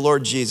name of the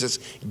Lord Jesus,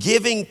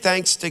 giving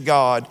thanks to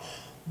God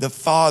the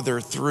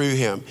Father through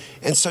him.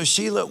 And so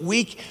Sheila,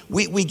 we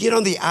get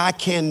on the I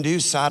can do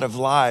side of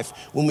life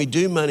when we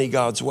do money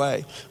God's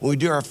way, when we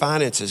do our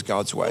finances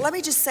God's way. Well, let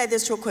me just say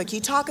this real quick.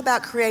 You talk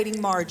about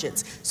creating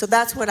margins. So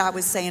that's what I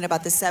was saying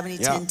about the 70,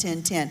 10,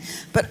 10, 10.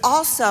 But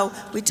also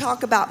we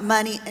talk about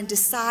money and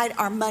decide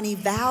our money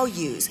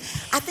values.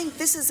 I think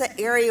this is an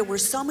area where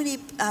so many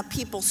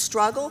people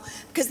struggle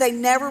because they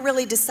never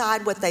really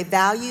decide what they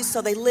value.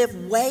 So they live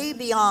way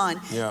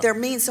beyond their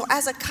means. So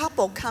as a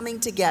couple coming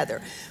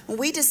together, when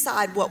we we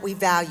decide what we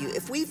value.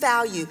 If we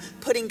value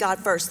putting God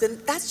first, then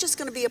that's just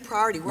going to be a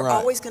priority. We're Right.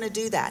 always going to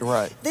do that.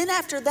 Right. Then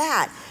after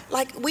that,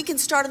 like we can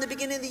start in the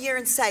beginning of the year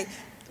and say,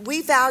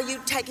 we value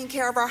taking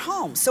care of our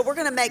home. So we're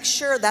going to make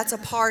sure that's a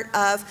part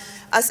of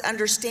us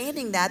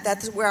understanding that.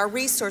 That's where our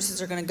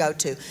resources are going to go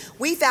to.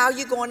 We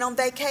value going on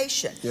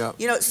vacation. Yeah.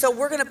 You know, so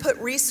we're going to put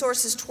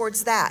resources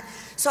towards that.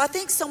 So I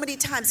think so many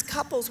times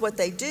couples, what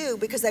they do,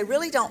 because they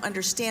really don't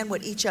understand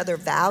what each other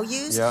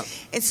values. Yeah.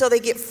 And so they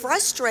get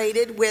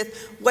frustrated with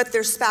what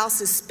their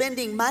spouse is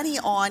spending money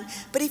on.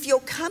 But if you'll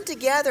come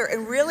together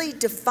and really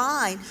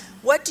define,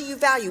 what do you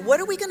value? What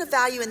are we going to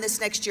value in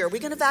this next year? Are we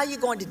going to value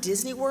going to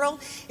Disney World?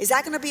 Is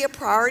that going to be a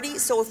priority?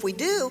 So if we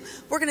do,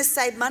 we're going to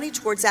save money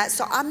towards that.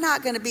 So I'm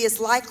not going to be as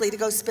likely to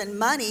go spend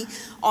money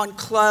on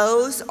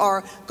clothes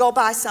or go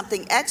buy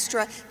something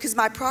extra, because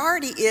my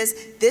priority is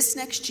this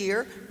next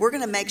year, we're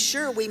going to make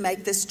sure we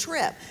make this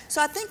trip.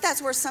 So I think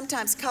that's where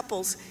sometimes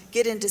couples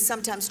get into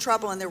sometimes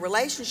trouble in their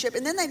relationship,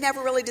 and then they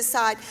never really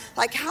decide,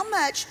 like, how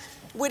much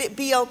would it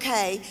be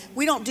okay?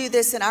 We don't do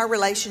this in our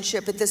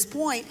relationship at this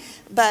point,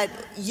 but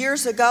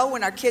years ago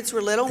when our kids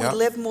were little, Yeah. we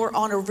lived more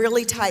on a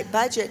really tight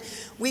budget,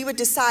 we would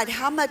decide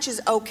how much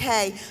is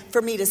okay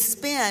for me to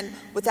spend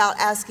without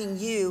asking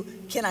you,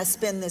 can I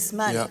spend this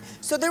money? Yeah.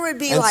 So there would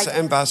be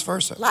And vice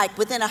versa. like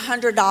within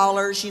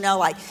 $100, you know,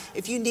 like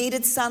if you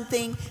needed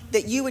something,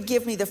 that you would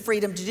give me the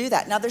freedom to do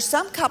that. Now there's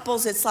some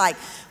couples, it's like,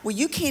 well,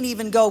 you can't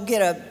even go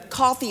get a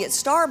coffee at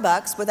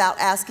Starbucks without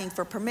asking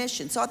for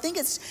permission. So I think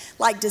it's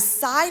like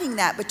deciding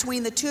that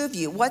between the two of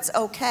you, what's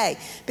okay,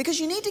 because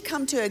you need to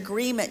come to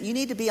agreement. You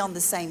need to be on the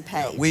same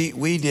page.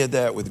 We did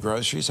that with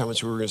groceries, how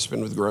much we were going to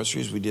spend with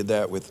groceries. We did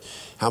that with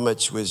how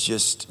much was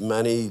just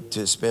money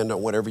to spend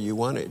on whatever you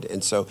wanted.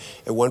 And so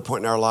at one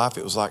point in our life,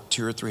 it was like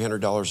 $200 or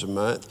 $300 a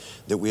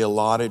month that we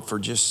allotted for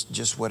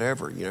just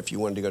whatever, you know, if you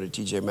wanted to go to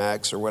TJ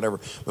Maxx or whatever.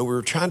 But we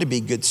were trying to be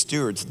good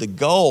stewards. The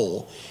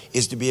goal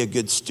is to be a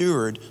good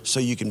steward so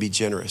you can be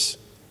generous.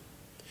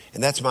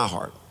 And that's my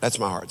heart. That's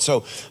my heart. So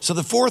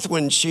the fourth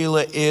one,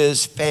 Sheila,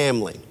 is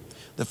family.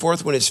 The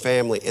fourth one is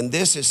family. And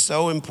this is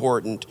so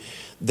important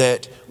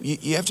that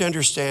you have to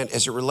understand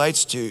as it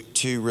relates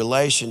to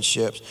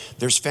relationships,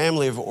 there's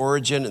family of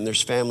origin and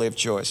there's family of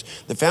choice.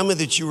 The family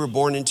that you were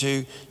born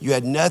into, you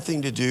had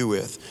nothing to do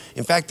with.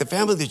 In fact, the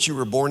family that you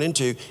were born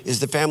into is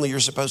the family you're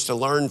supposed to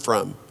learn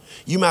from.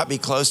 You might be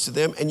close to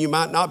them and you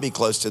might not be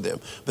close to them.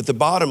 But the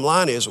bottom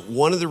line is,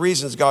 one of the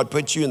reasons God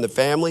put you in the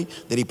family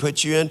that he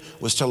put you in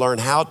was to learn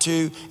how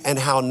to and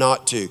how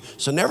not to.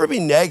 So never be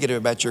negative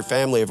about your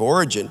family of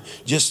origin.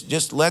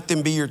 Just let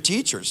them be your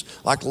teachers.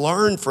 Like,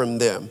 learn from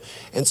them.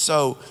 And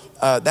so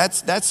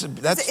that's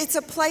it's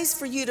a place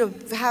for you to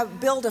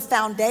build a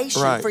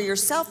foundation Right. for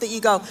yourself, that you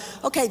go,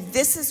 okay,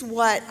 this is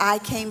what I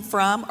came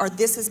from, or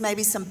this is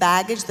maybe some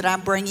baggage that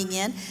I'm bringing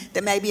in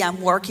that maybe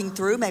I'm working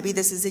through. Maybe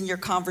this is in your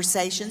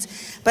conversations.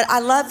 But I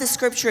love the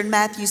scripture in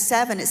Matthew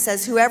 7. It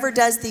says, whoever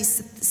does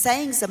these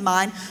sayings of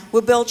mine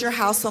will build your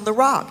house on the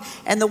rock,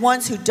 and the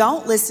ones who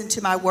don't listen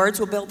to my words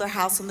will build their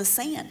house on the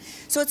sand.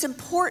 So it's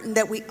important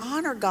that we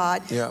honor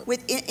God Yeah.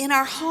 in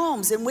our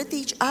homes and with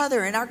each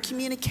other, in our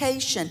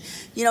communication.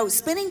 You know,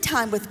 spending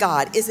time with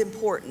God is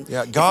important.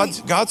 Yeah,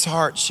 God's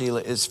heart,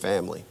 Sheila, is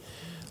family.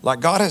 Like,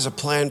 God has a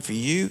plan for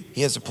you.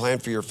 He has a plan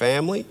for your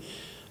family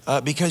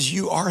because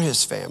you are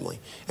his family.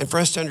 And for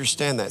us to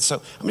understand that.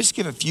 So I'm just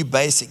give a few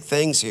basic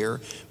things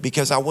here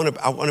because I want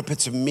to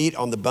put some meat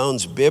on the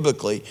bones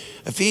biblically.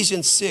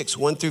 Ephesians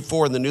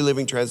 6:1-4 in the New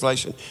Living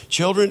Translation.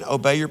 Children,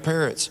 obey your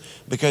parents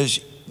because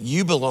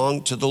you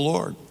belong to the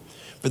Lord.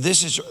 For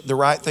this is the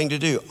right thing to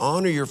do.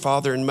 Honor your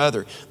father and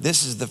mother.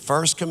 This is the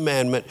first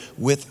commandment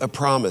with a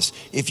promise.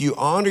 If you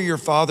honor your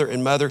father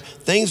and mother,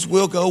 things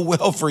will go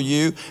well for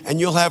you and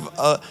you'll have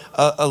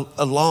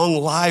a long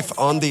life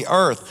on the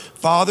earth.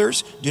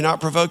 Fathers, do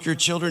not provoke your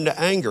children to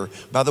anger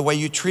by the way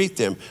you treat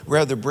them.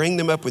 Rather, bring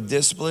them up with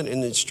discipline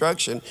and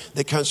instruction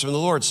that comes from the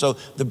Lord. So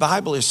the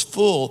Bible is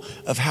full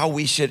of how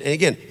we should, and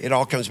again, it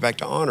all comes back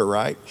to honor,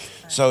 right?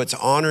 So it's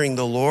honoring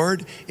the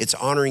Lord. It's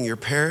honoring your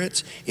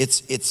parents.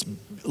 It's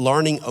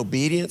learning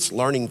obedience,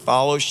 learning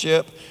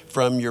fellowship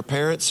from your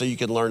parents so you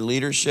can learn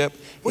leadership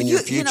in your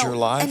future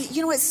life. And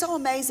you know, it's so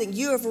amazing.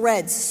 You have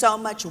read so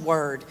much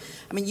word.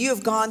 I mean, you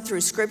have gone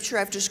through scripture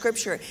after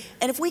scripture.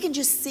 And if we can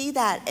just see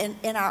that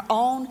in our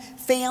own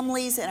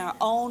families, in our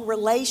own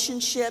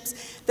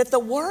relationships, that the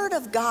word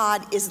of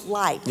God is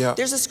light. Yeah.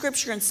 There's a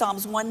scripture in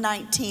Psalms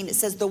 119. It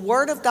says, the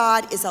word of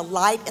God is a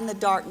light in the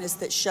darkness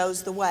that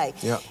shows the way.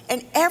 Yeah.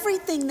 And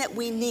everything that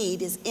we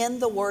need is in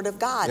the word of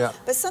God. Yeah.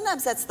 But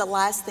sometimes that's the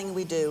last thing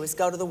we do, is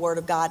go to the word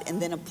of God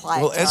and then apply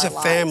it Well, to as our a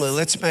lives. family,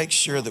 let's make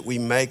sure that we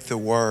make the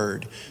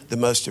word the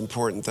most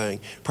important thing.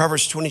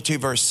 Proverbs 22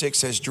 verse 6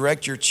 says,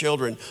 direct your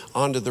children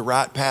onto the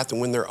right path, and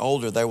when they're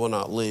older, they will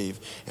not leave.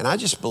 And I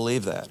just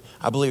believe that.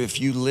 I believe if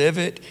you live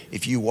it,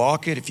 if you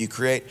walk it, if you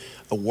create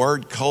a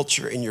word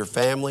culture in your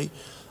family,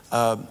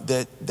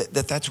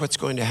 that's what's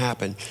going to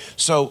happen.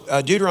 So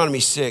Deuteronomy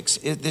 6,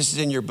 this is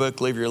in your book,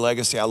 Live Your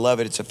Legacy. I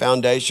love it. It's a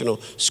foundational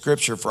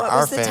scripture for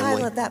our family. What was the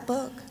title of that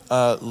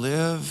book?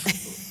 Live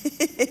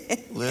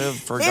Live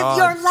for Live God.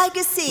 your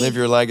legacy. Live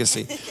your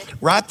legacy.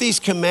 Write these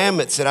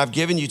commandments that I've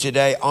given you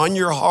today on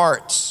your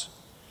hearts.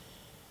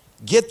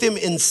 Get them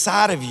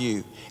inside of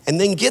you, and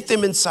then get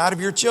them inside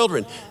of your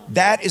children.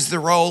 That is the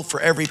role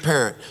for every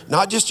parent.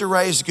 Not just to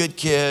raise good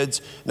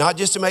kids, not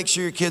just to make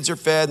sure your kids are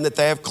fed and that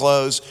they have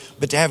clothes,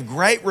 but to have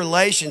great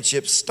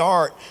relationships.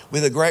 Start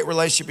with a great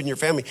relationship in your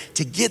family.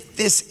 To get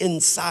this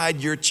inside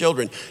your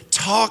children.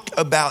 Talk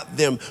about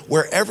them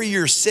wherever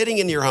you're sitting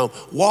in your home,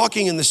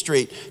 walking in the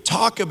street.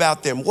 Talk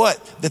about them.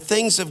 What? The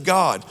things of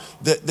God,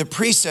 the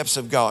precepts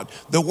of God,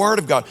 the Word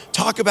of God.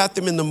 Talk about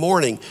them in the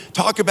morning.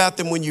 Talk about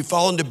them when you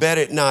fall into bed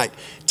at night.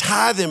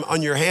 Tie them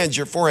on your hands,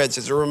 your foreheads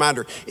as a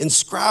reminder.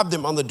 Inscribe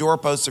them on the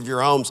doorposts of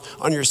your homes,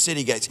 on your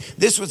city gates.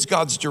 This was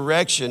God's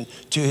direction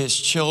to his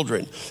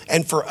children.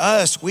 And for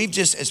us, we've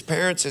just, as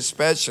parents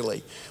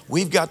especially,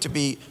 we've got to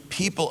be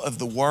people of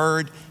the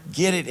Word,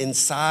 get it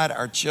inside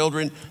our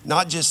children,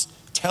 not just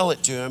tell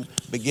it to them,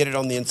 but get it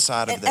on the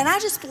inside of them. And I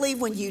just believe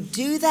when you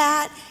do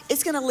that,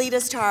 it's going to lead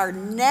us to our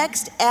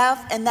next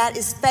F, and that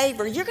is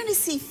favor. You're going to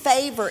see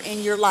favor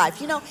in your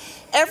life. You know,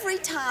 every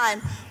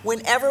time,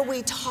 whenever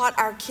we taught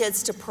our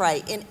kids to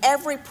pray, in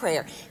every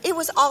prayer, it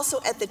was also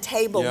at the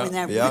table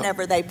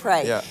whenever they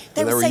prayed. Yeah.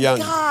 They would say, young.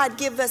 God,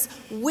 give us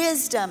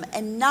wisdom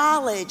and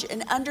knowledge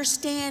and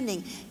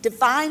understanding,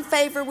 divine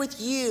favor with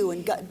you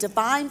and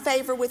divine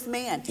favor with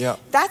man. Yeah.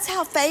 That's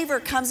how favor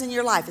comes in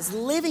your life, is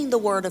living the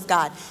Word of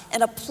God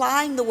and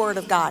applying the Word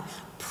of God,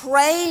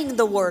 praying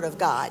the Word of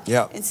God.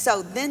 Yeah. And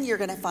so then you're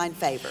going to find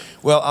favor.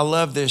 Well, I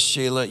love this,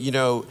 Sheila. You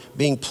know,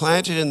 being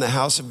planted in the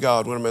house of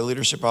God, one of my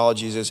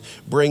leadershipologies is,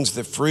 brings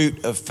the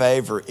fruit of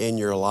favor in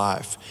your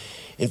life.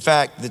 In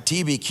fact, the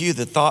TBQ,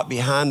 the thought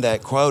behind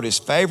that quote is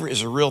favor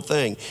is a real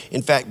thing.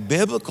 In fact,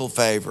 biblical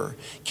favor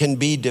can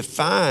be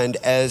defined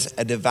as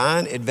a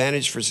divine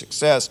advantage for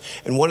success.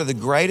 And one of the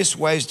greatest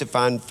ways to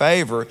find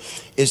favor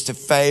is to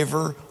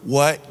favor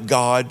what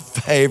God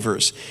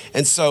favors.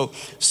 And so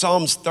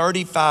Psalms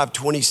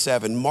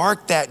 35:27,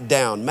 mark that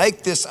down.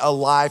 Make this a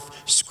life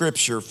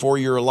scripture for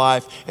your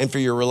life and for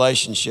your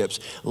relationships.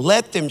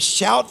 Let them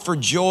shout for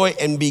joy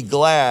and be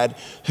glad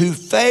who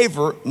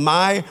favor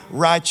my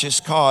righteous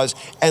cause.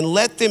 And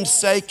let them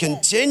say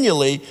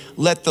continually,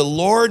 let the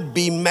Lord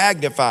be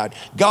magnified.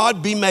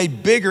 God, be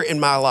made bigger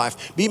in my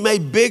life. Be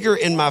made bigger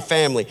in my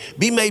family.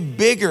 Be made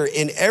bigger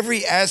in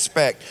every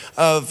aspect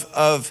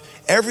of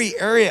every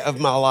area of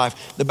my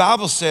life. The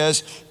Bible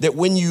says that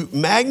when you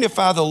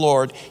magnify the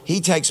Lord, he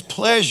takes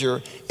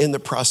pleasure in the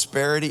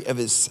prosperity of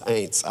his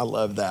saints. I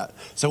love that.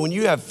 So when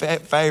you have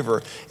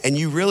favor and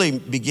you really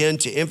begin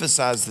to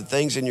emphasize the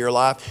things in your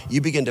life,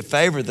 you begin to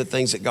favor the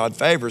things that God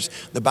favors.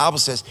 The Bible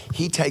says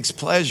he takes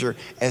pleasure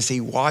as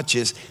he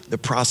watches the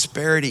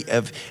prosperity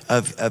of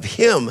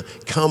him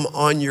come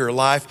on your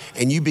life,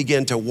 and you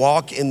begin to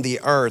walk in the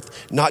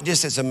earth, not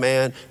just as a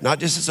man, not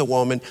just as a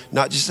woman,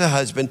 not just as a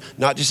husband,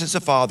 not just as a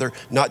father,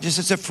 not just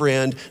as a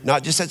friend,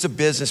 not just as a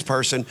business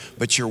person,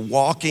 but you're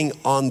walking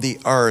on the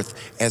earth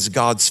as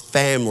God's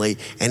family,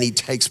 and he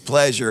takes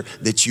pleasure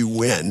that you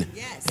win.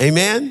 Yes.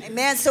 Amen?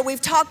 Amen. So we've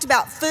talked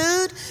about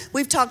food,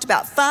 we've talked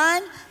about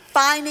fun,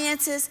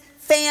 finances,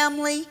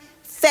 family,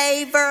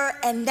 favor,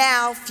 and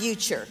now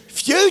future.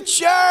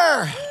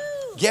 Future!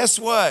 Guess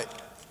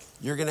what?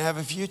 You're going to have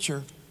a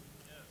future.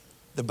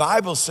 The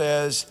Bible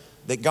says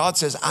that God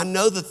says, I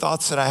know the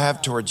thoughts that I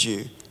have towards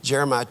you.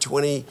 Jeremiah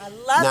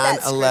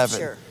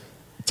 29:11.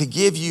 To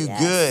give you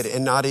good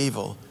and not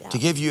evil. Yeah. To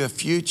give you a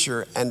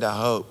future and a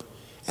hope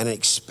and an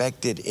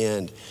expected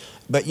end.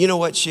 But you know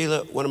what,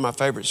 Sheila? One of my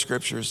favorite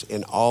scriptures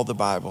in all the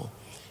Bible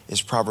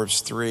is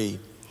Proverbs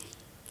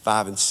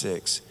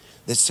 3:5-6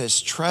 that says,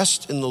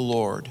 trust in the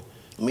Lord.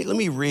 Let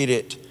me read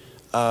it.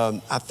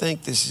 I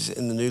think this is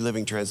in the New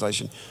Living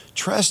Translation.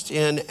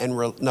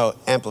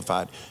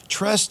 Amplified.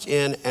 Trust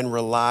in and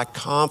rely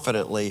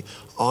confidently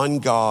on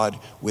God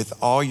with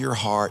all your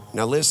heart.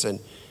 Now listen,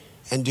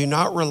 and do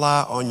not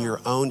rely on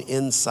your own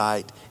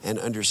insight and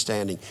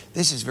understanding.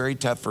 This is very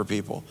tough for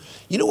people.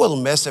 You know what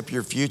will mess up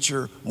your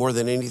future more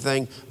than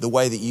anything? The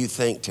way that you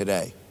think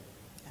today.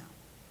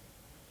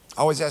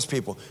 I always ask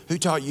people, who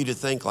taught you to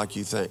think like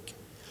you think?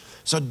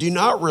 So do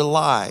not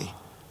rely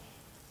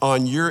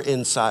on your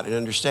insight and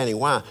understanding.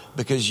 Why?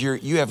 Because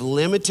you have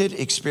limited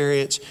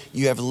experience,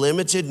 you have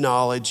limited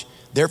knowledge,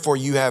 therefore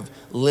you have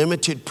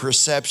limited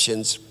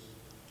perceptions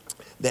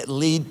that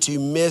lead to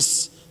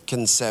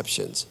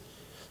misconceptions.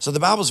 So the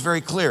Bible's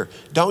very clear.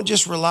 Don't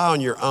just rely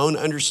on your own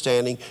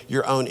understanding,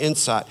 your own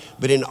insight,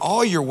 but in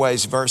all your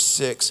ways, verse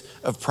 6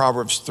 of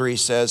Proverbs 3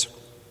 says,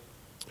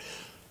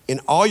 in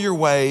all your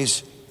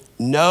ways,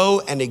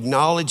 know and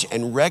acknowledge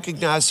and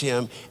recognize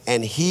him,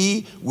 and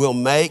he will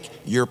make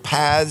your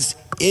paths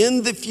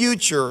in the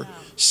future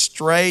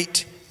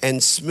straight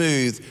and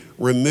smooth,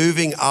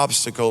 removing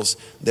obstacles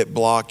that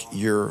block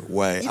your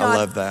way. I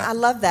love that. I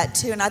love that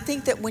too. And I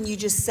think that when you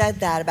just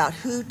said that about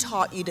who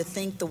taught you to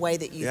think the way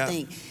that you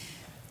think,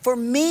 for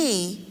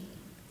me,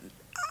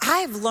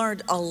 I've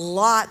learned a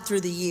lot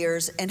through the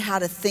years and how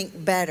to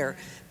think better.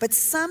 But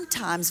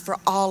sometimes for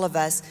all of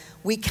us,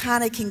 we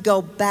kind of can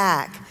go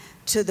back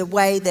to the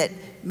way that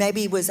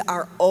maybe was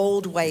our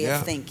old way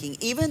of thinking.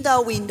 Even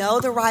though we know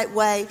the right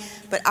way,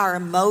 but our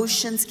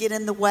emotions get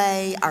in the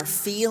way, our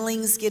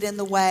feelings get in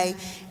the way.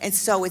 And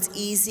so it's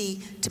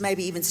easy to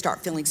maybe even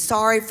start feeling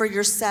sorry for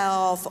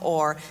yourself,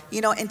 or,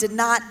 and to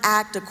not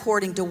act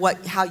according to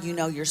how you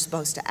know you're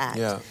supposed to act.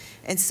 Yeah.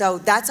 And so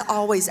that's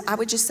always, I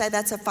would just say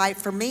that's a fight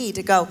for me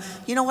to go,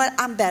 you know what,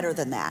 I'm better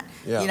than that.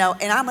 And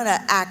I'm going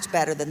to act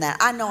better than that.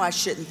 I know I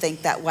shouldn't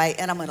think that way,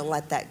 and I'm going to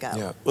let that go.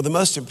 Yeah. Well, the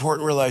most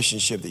important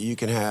relationship that you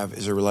can have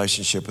is a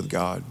relationship with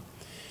God.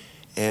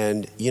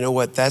 And you know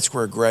what? That's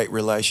where great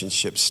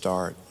relationships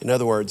start. In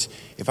other words,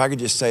 if I could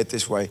just say it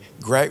this way,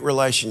 great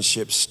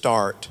relationships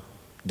start ...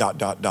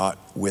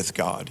 with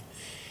God.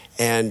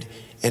 And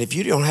if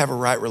you don't have a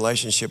right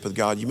relationship with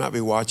God, you might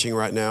be watching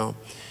right now.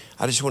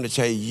 I just want to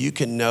tell you, you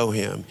can know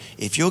him.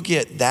 If you'll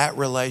get that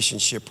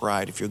relationship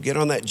right, if you'll get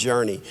on that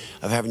journey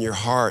of having your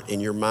heart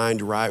and your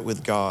mind right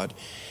with God,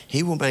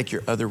 he will make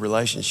your other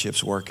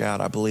relationships work out.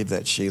 I believe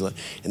that, Sheila.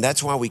 And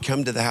that's why we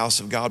come to the house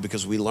of God,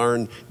 because we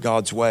learn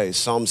God's ways.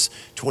 Psalms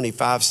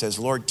 25 says,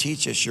 Lord,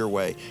 teach us your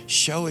way.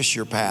 Show us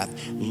your path.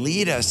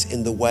 Lead us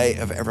in the way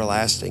of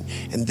everlasting.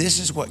 And this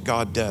is what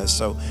God does.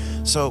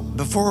 So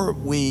before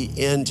we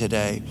end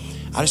today,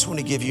 I just want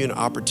to give you an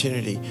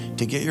opportunity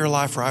to get your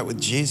life right with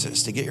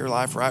Jesus, to get your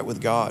life right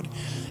with God.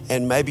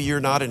 And maybe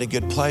you're not in a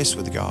good place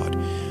with God.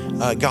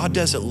 God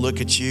doesn't look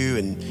at you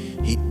and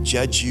he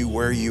judge you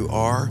where you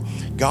are.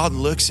 God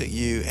looks at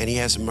you and he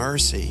has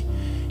mercy.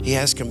 He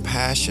has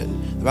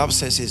compassion. The Bible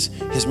says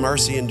his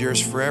mercy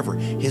endures forever.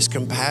 His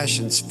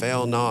compassions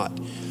fail not.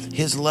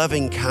 His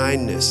loving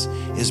kindness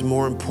is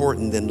more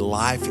important than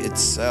life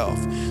itself.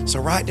 So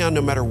right now,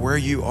 no matter where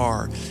you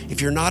are, if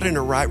you're not in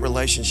a right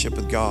relationship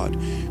with God,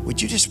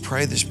 would you just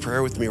pray this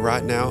prayer with me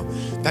right now?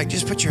 In fact,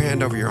 just put your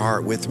hand over your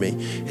heart with me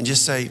and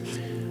just say,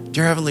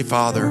 Dear Heavenly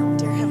Father,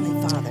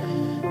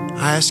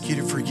 I ask you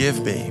to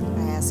forgive me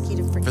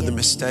for the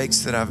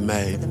mistakes that I've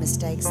made.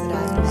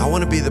 I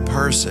want to be the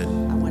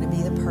person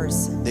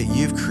that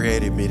you've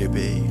created me to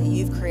be.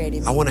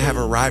 I want to have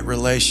a right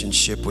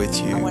relationship with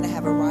you.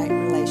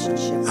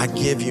 I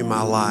give you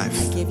my life,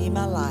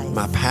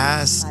 my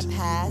past,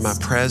 my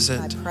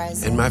present,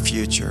 and my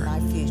future.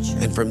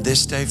 And from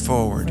this day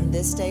forward,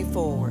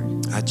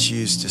 I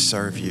choose to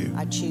serve you.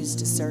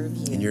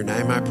 In your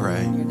name I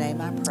pray.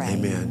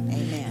 Amen.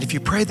 And if you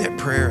pray that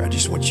prayer, I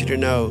just want you to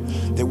know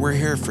that we're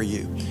here for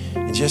you.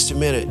 In just a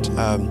minute,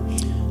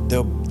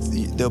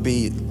 there'll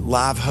be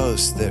live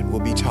hosts that will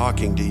be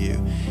talking to you.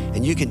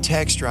 And you can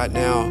text right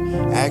now,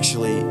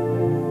 actually,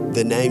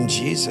 the name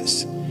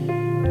Jesus.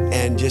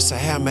 And just say,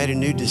 hey, I made a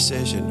new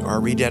decision, or I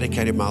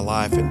rededicated my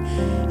life.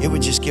 And it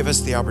would just give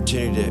us the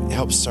opportunity to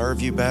help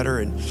serve you better.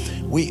 And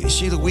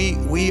Sheila,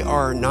 we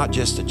are not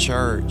just a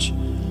church,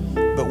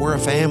 but we're a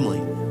family.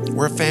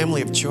 We're a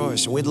family of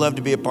choice. And we'd love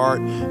to be a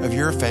part of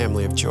your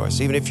family of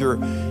choice. Even if you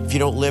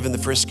don't live in the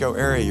Frisco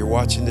area, you're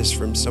watching this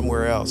from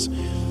somewhere else.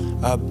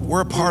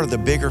 We're a part of the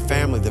bigger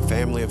family, the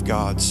family of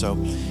God. So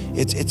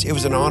it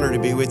was an honor to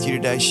be with you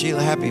today.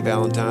 Sheila, happy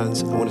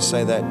Valentine's. I want to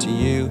say that to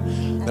you,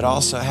 but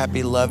also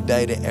happy Love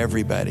Day to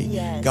everybody.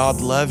 Yes.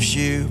 God loves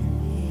you.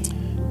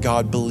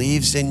 God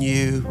believes in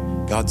you.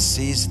 God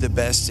sees the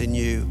best in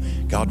you.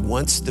 God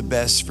wants the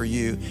best for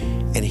you.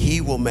 And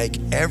he will make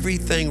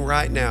everything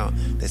right now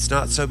that's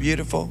not so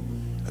beautiful,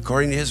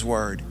 according to his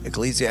word,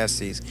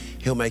 Ecclesiastes,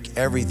 he'll make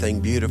everything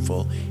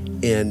beautiful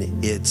in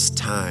its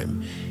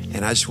time.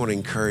 And I just want to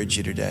encourage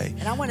you today.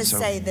 And I want to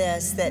say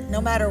this, that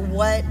no matter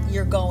what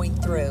you're going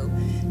through,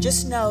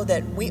 just know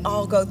that we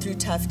all go through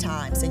tough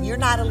times and you're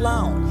not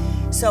alone.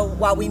 So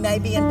while we may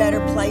be in better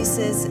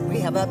places, we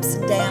have ups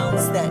and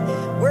downs, that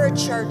we're a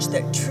church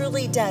that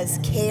truly does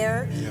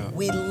care. Yeah.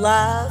 We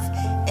love.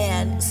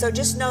 And so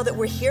just know that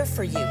we're here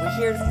for you. We're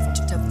here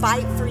to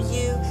fight for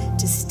you,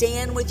 to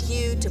stand with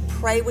you, to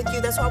pray with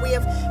you. That's why we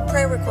have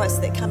prayer requests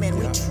that come in.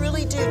 Yeah. We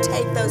truly do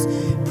take those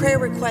prayer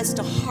requests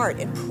to heart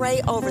and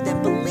pray over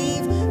them.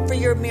 Believe for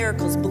your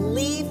miracles.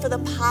 Believe for the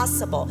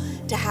possible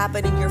to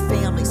happen in your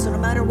family. So no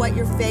matter what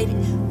you're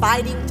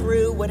fighting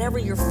through, whatever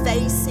you're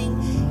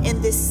facing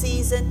in this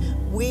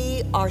season,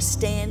 we are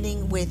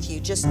standing with you.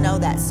 Just know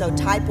that. So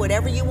type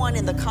whatever you want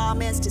in the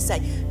comments to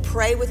say,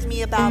 pray with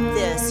me about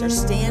this, or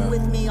stand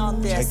with me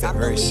on this. I'm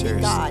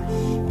believing God,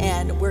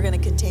 and we're going to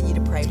continue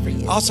to pray for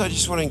you. Also, I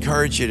just want to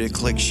encourage you to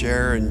click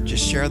share and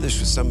just share this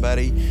with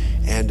somebody.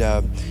 And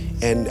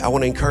I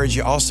want to encourage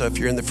you also, if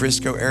you're in the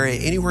Frisco area,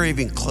 anywhere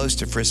even close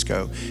to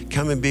Frisco,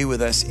 come and be with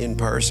us in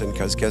person,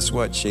 because guess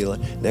what, Sheila?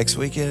 Next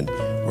weekend,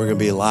 we're going to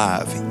be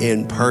live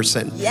in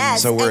person.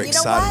 Yes. So we're and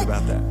excited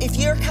about that. If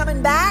you're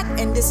coming back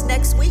and this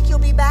next week you'll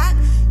be back,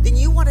 then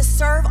you want to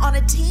serve on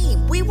a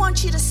team. We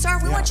want you to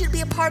serve. We want you to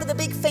be a part of the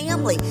big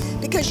family,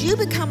 because you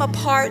become a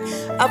part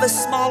of a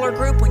smaller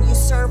group when you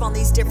serve on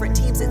these different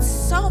teams. It's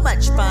so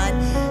much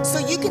fun. So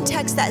you can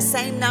text that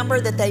same number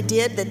that they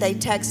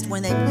text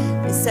when they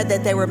said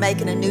that they were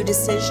making a new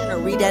decision or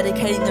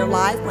rededicating their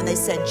life. When they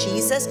said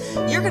Jesus,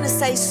 you're going to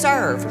say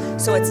serve.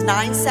 So it's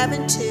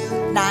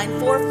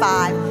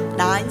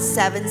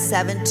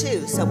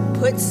 972-945-9772. So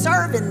put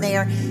serve in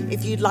there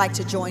if you'd like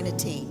to join a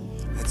team.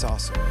 That's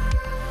awesome.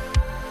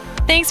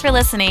 Thanks for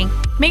listening.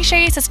 Make sure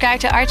you subscribe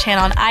to our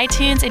channel on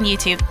iTunes and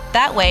YouTube.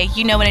 That way,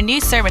 you know when a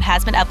new sermon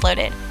has been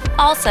uploaded.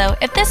 Also,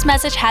 if this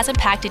message has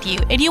impacted you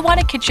and you want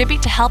to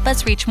contribute to help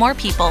us reach more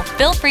people,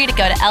 feel free to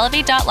go to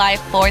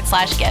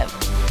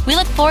elevate.life/give. We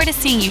look forward to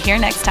seeing you here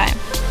next time.